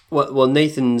 Well,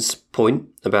 Nathan's point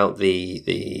about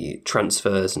the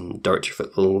transfers and director of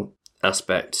football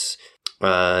aspects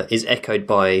is echoed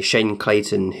by Shane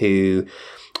Clayton, who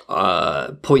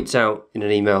points out in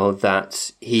an email that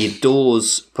he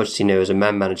adores Pochettino as a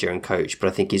man manager and coach, but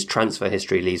I think his transfer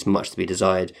history leaves much to be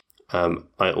desired.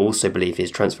 I also believe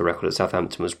his transfer record at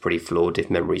Southampton was pretty flawed,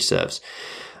 if memory serves.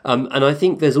 And I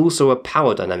think there's also a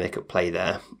power dynamic at play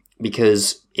there,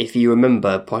 because if you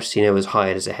remember, Pochettino was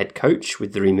hired as a head coach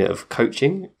with the remit of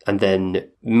coaching, and then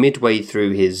midway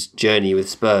through his journey with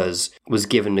Spurs was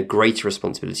given a greater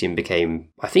responsibility and became,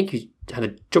 I think he had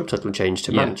a job title change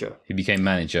to manager. He became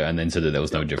manager and then said that there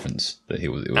was no difference, that it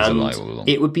was a lie all along.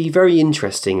 It would be very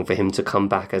interesting for him to come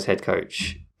back as head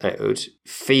coach. It would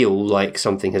feel like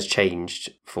something has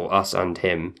changed for us and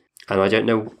him. And I don't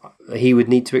know, he would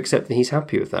need to accept that he's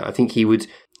happy with that. I think he would,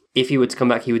 if he were to come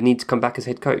back, he would need to come back as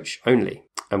head coach only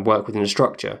and work within a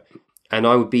structure. And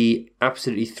I would be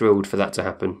absolutely thrilled for that to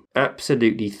happen.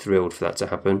 Absolutely thrilled for that to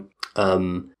happen.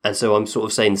 And so I'm sort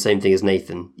of saying the same thing as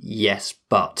Nathan. Yes,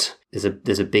 but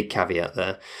there's a big caveat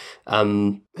there.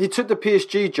 He took the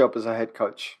PSG job as a head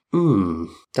coach.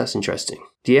 That's interesting.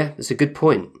 Yeah, that's a good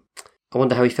point. I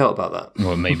wonder how he felt about that.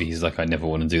 Well, maybe he's like, I never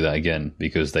want to do that again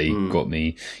because they got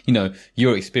me.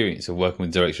 Your experience of working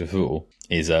with director of football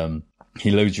is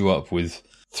he loads you up with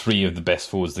 3 of the best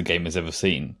forwards the game has ever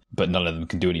seen, but none of them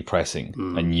can do any pressing.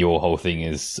 And your whole thing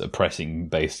is a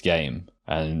pressing-based game.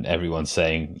 And everyone's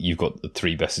saying, you've got the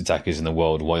 3 best attackers in the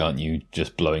world. Why aren't you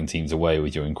just blowing teams away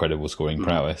with your incredible scoring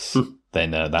prowess?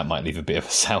 Then that might leave a bit of a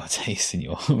sour taste in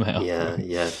your mouth. Yeah,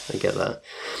 I get that.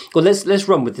 Well, let's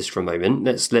run with this for a moment.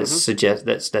 Let's suggest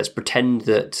let's pretend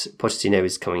that Pochettino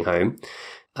is coming home.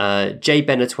 J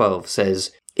Benner 12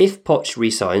 says, if Poch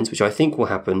resigns, which I think will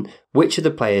happen, which of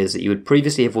the players that you would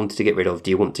previously have wanted to get rid of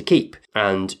do you want to keep?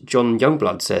 And John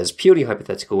Youngblood says, purely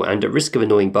hypothetical and at risk of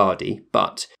annoying Bardi,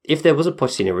 but if there was a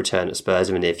Pochettino return at Spurs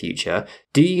in the near future,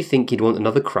 do you think he'd want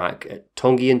another crack at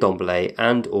Tanguy Ndombele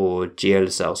and or Gio Lo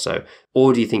Celso?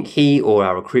 Or do you think he or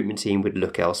our recruitment team would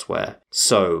look elsewhere?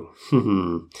 So,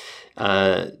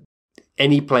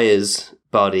 any players,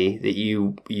 Bardi, that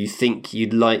you think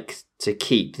you'd like to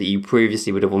keep that you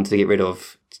previously would have wanted to get rid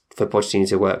of for Pochettino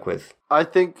to work with? I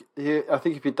think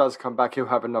if he does come back, he'll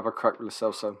have another crack with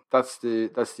Lo Celso. That's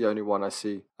the only one I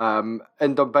see. And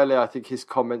Ndombele, I think his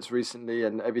comments recently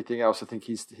and everything else, I think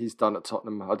he's done at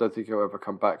Tottenham. I don't think he'll ever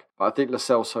come back. But I think Lo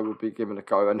Celso will be given a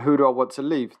go. And who do I want to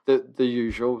leave? The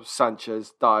usual: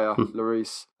 Sanchez, Dyer,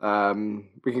 Lloris.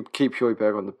 We can keep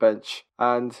Højbjerg on the bench,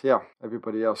 and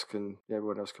everyone else can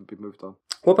be moved on.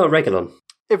 What about Reguilon?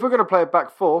 If we're going to play a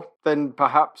back 4, then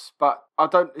perhaps, but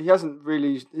he hasn't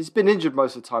really, he's been injured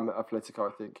most of the time at Atletico,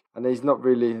 I think. And he's not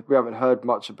really, we haven't heard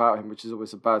much about him, which is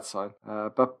always a bad sign.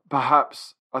 But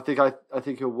perhaps, I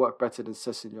think he'll work better than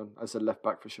Sessegnon as a left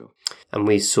back for sure. And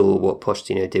we saw what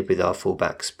Pochettino did with our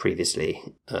fullbacks previously,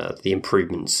 the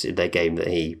improvements in their game that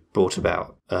he brought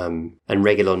about. And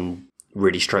Reguilon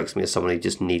really strikes me as someone who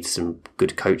just needs some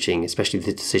good coaching, especially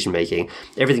the decision making.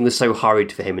 Everything was so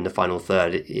hurried for him in the final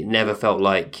third. It never felt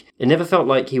like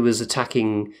he was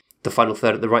attacking the final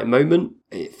third at the right moment.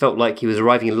 It felt like he was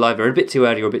arriving in either a bit too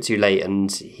early or a bit too late,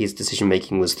 and his decision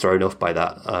making was thrown off by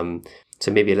that.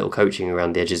 So maybe a little coaching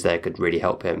around the edges there could really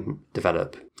help him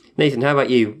develop. Nathan, how about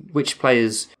you? Which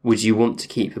players would you want to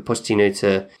keep for Pochettino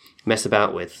to mess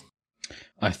about with?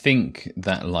 I think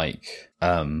that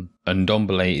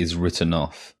Ndombele is written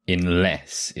off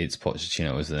unless it's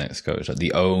Pochettino as the next coach. Like,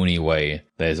 the only way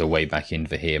there's a way back in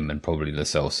for him and probably Lo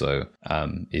Celso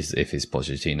is if it's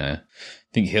Pochettino. I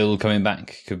think Hill coming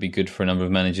back could be good for a number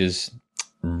of managers.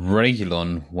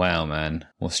 Regulon, wow, man,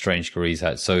 what strange career he's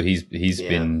had. So he's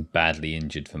been badly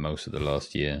injured for most of the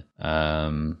last year.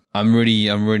 I'm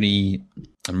really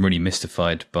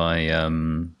mystified by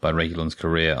Regulon's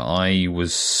career. I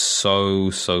was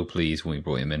so pleased when we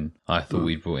brought him in. I thought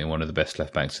we brought in one of the best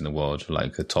left backs in the world,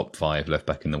 like a top 5 left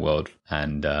back in the world,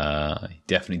 and he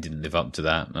definitely didn't live up to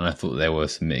that. And I thought there were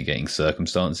some mitigating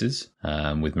circumstances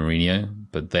with Mourinho,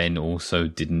 but then also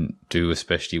didn't do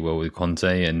especially well with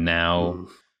Conte, and now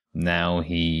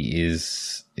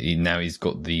he's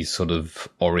got the sort of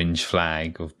orange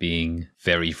flag of being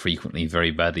very frequently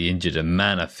very badly injured. And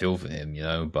man, I feel for him,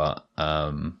 but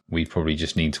we probably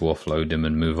just need to offload him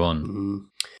and move on.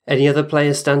 Any other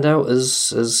players stand out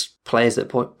as players that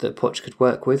Poch could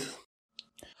work with?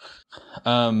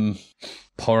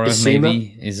 Porro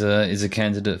maybe is a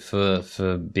candidate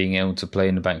for being able to play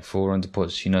in the back four under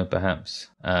Pochettino, perhaps.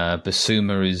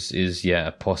 Basuma is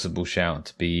a possible shout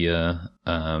to be an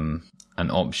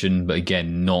option, but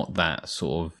again, not that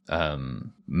sort of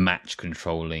match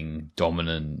controlling,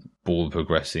 dominant, ball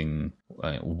progressing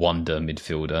wonder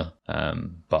midfielder,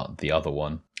 but the other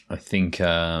one. I think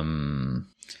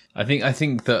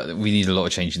that we need a lot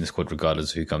of change in the squad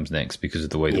regardless of who comes next, because of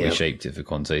the way that we shaped it for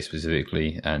Conte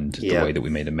specifically, and the way that we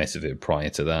made a mess of it prior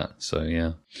to that. So,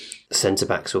 yeah.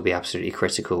 Centre-backs will be absolutely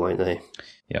critical, won't they?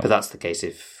 Yeah. But that's the case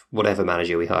if whatever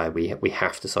manager we hire, we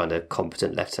have to sign a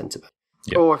competent left centre-back.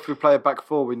 Yep. Or if we play a back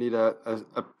four, we need a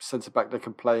centre-back that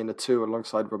can play in a 2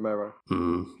 alongside Romero.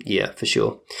 Yeah, for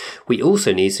sure. We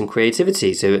also need some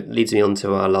creativity. So it leads me on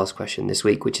to our last question this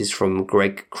week, which is from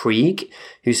Greg Krieg,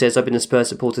 who says, I've been a Spurs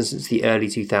supporter since the early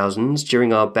 2000s.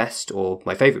 During our best or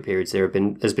my favourite periods,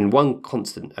 there's been one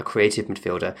constant, a creative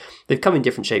midfielder. They've come in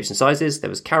different shapes and sizes.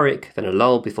 There was Carrick, then a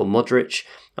lull before Modric.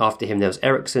 After him, there was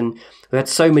Eriksen. We had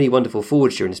so many wonderful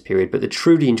forwards during this period, but the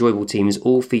truly enjoyable teams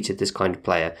all featured this kind of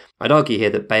player. I'd argue here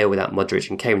that Bale without Modric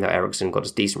and Kane without Eriksen got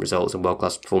us decent results and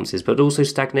world-class performances, but also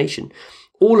stagnation.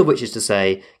 All of which is to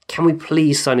say, can we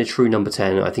please sign a true number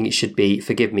 10? I think it should be,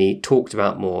 forgive me, talked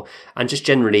about more, and just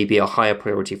generally be a higher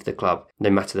priority for the club,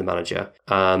 no matter the manager.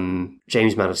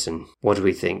 James Maddison, what do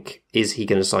we think? Is he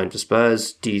going to sign for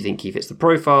Spurs? Do you think he fits the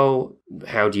profile?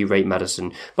 How do you rate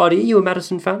Maddison? Buddy, are you a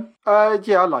Maddison fan?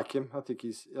 Yeah, I like him. I think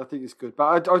he's good.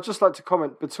 But I'd just like to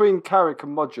comment, between Carrick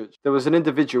and Modric, there was an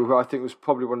individual who I think was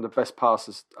probably one of the best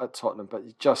passers at Tottenham, but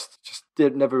he just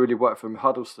never really worked for him,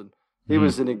 Huddleston. He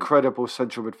was an incredible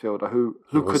central midfielder who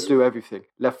could do everything.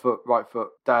 Left foot, right foot,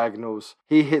 diagonals.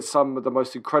 He hit some of the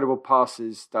most incredible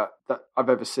passes that I've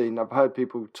ever seen. I've heard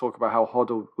people talk about how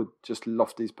Hoddle would just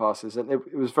loft these passes, and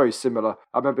it was very similar.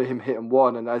 I remember him hitting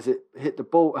one, and as it hit the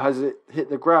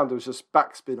ground, there was just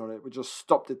backspin on it. We just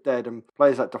stopped it dead, and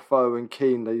players like Defoe and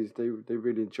Keane, they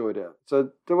really enjoyed it.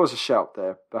 So there was a shout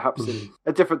there. Perhaps in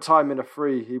a different time in a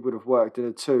 3, he would have worked. In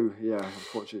a 2,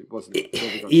 unfortunately, it wasn't.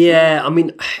 Yeah, I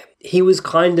mean, he was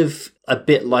kind of a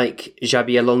bit like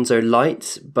Xabi Alonso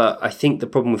light, but I think the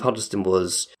problem with Huddleston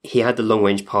was he had the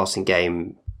long-range passing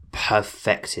game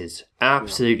perfected,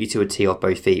 absolutely to a T off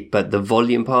both feet, but the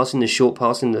volume passing, the short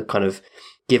passing, the kind of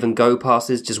give and go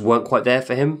passes just weren't quite there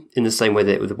for him in the same way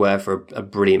that it were for a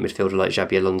brilliant midfielder like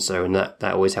Xabi Alonso, and that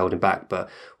always held him back. But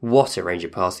what a range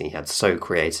of passing he had, so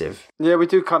creative. Yeah, we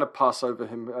do kind of pass over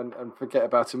him and forget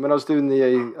about him. When I was doing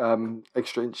the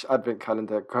extra inch advent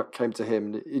calendar, came to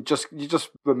him, you just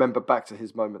remember back to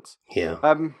his moments. Yeah.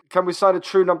 Can we sign a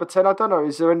true number 10? I don't know.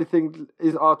 Is there anything?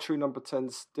 Is our true number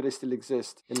 10s? Do they still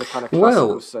exist in the kind of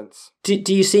classical sense? Do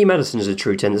you see Maddison as a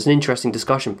true 10? That's an interesting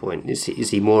discussion point. Is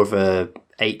he more of a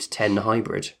 8-10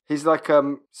 hybrid? He's like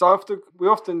our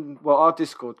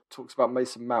Discord talks about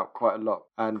Mason Mount quite a lot,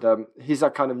 and he's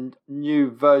that kind of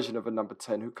new version of a number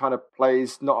 10 who kind of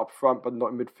plays not up front but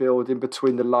not in midfield, in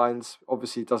between the lines.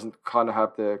 Obviously, he doesn't kind of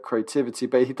have the creativity,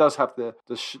 but he does have the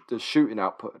shooting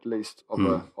output at least of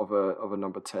a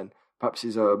number 10. Perhaps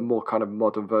he's a more kind of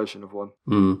modern version of one.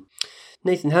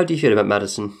 Nathan, how do you feel about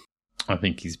Maddison? I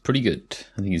think he's pretty good.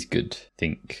 I think he's good. I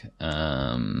think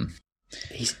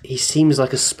He seems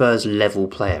like a Spurs level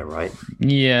player, right?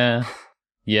 Yeah,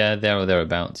 there or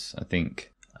thereabouts, I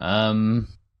think. Back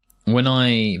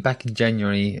in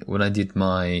January, when I did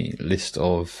my list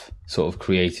of sort of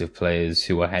creative players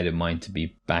who I had in mind to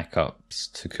be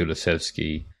backups to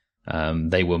Kulusevski,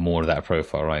 they were more of that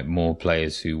profile, right? More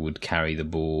players who would carry the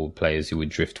ball, players who would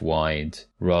drift wide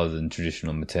rather than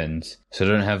traditional number 10s. So I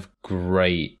don't have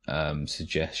great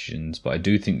suggestions, but I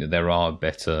do think that there are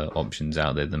better options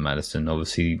out there than Maddison.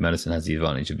 Obviously, Maddison has the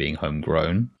advantage of being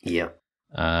homegrown. Yeah.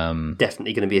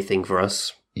 Definitely going to be a thing for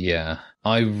us. Yeah,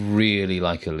 I really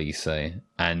like Elise,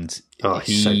 and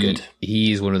he's so good.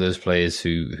 He is one of those players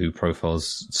who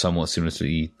profiles somewhat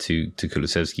similarly to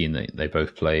Kulusevski, and they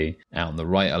both play out on the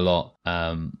right a lot.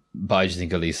 But I just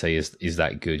think Elise is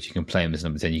that good. You can play him as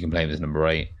number 10, you can play him as number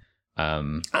 8.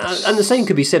 And the same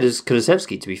could be said as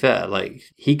Kulusevski. To be fair, like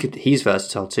he's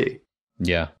versatile too.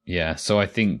 Yeah. So I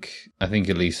think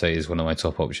Elise is one of my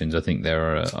top options. I think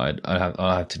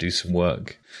I'll have to do some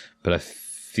work, but I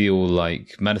feel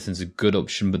like Maddison's a good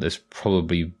option, but there's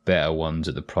probably better ones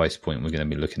at the price point we're going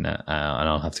to be looking at, and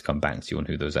I'll have to come back to you on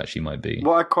who those actually might be.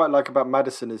 What I quite like about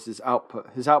Maddison is his output.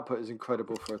 His output is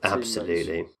incredible for a team.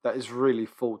 Absolutely. That is really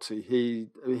faulty. He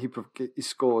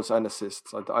scores and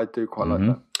assists. I do quite like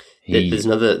that.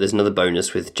 There's another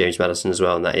bonus with James Maddison as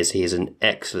well, and that is he is an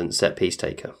excellent set piece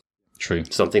taker. True.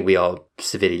 Something we are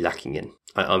severely lacking in.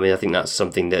 I think that's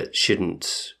something that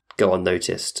shouldn't go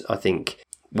unnoticed. I think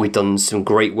we've done some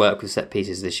great work with set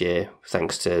pieces this year,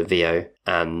 thanks to Vio,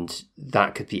 and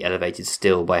that could be elevated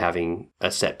still by having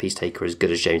a set piece taker as good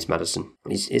as James Maddison.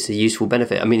 It's a useful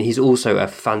benefit. I mean, he's also a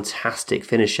fantastic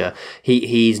finisher.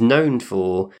 He's known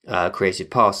for creative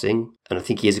passing, and I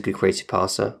think he is a good creative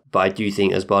passer, but I do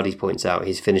think, as Bardi points out,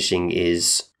 his finishing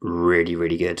is really,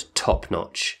 really good, top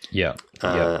notch. Yeah.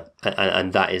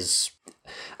 And that is...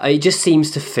 It just seems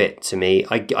to fit to me.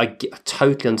 I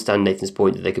totally understand Nathan's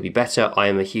point that they could be better. I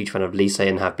am a huge fan of Lise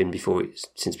and have been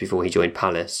since before he joined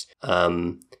Palace.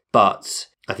 But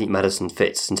I think Maddison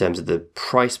fits in terms of the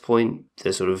price point,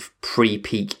 the sort of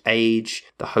pre-peak age,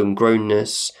 the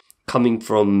homegrownness, coming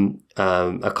from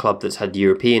a club that's had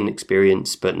European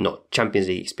experience but not Champions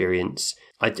League experience.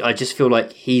 I just feel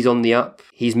like he's on the up.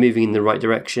 He's moving in the right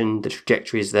direction. The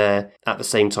trajectory is there. At the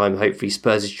same time, hopefully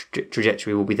Spurs'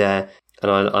 trajectory will be there. And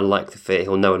I like the fit.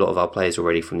 He'll know a lot of our players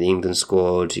already from the England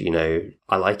squad. You know,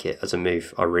 I like it as a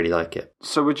move. I really like it.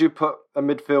 So would you put a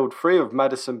midfield three of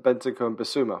Maddison, Bentancur and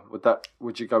Basuma?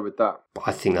 Would you go with that?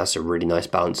 I think that's a really nice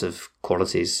balance of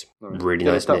qualities. Right. Really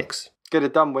nice mix. Get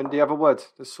it done, Wendy. Have a word.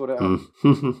 Let's sort it out.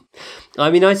 I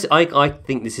mean, I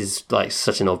think this is like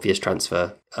such an obvious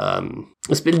transfer.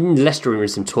 It's been Leicester in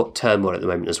some turmoil at the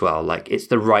moment as well. Like, it's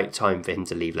the right time for him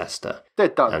to leave Leicester. They're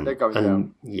done. They're going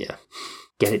down. Yeah.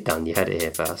 Get it done. You heard it here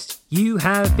first. You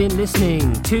have been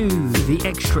listening to The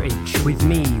Extra Inch with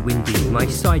me, Windy, my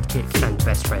sidekick and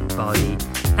best friend, Bardi,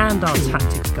 and our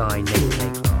tactics guy, Nathan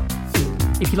A. Clark.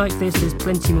 If you like this, there's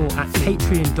plenty more at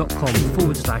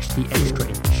patreon.com/The Extra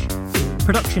Inch.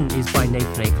 Production is by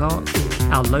Nathan A. Clark.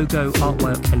 Our logo,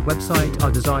 artwork and website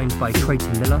are designed by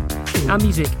Creighton Miller. Our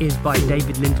music is by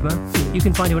David Lindmer. You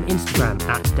can find him on Instagram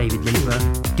at David Lindmer.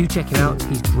 Do check him out,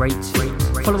 he's great.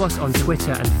 Follow us on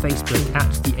Twitter and Facebook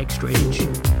at The Extra Inch.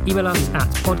 Email us at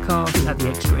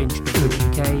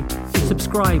podcast@theextrainch.co.uk.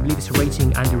 Subscribe, leave us a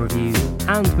rating and a review.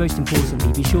 And most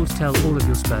importantly, be sure to tell all of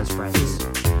your Spurs friends.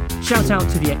 Shout out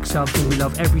to the ex-subs, we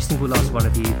love every single last one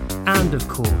of you. And of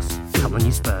course, come on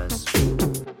you Spurs.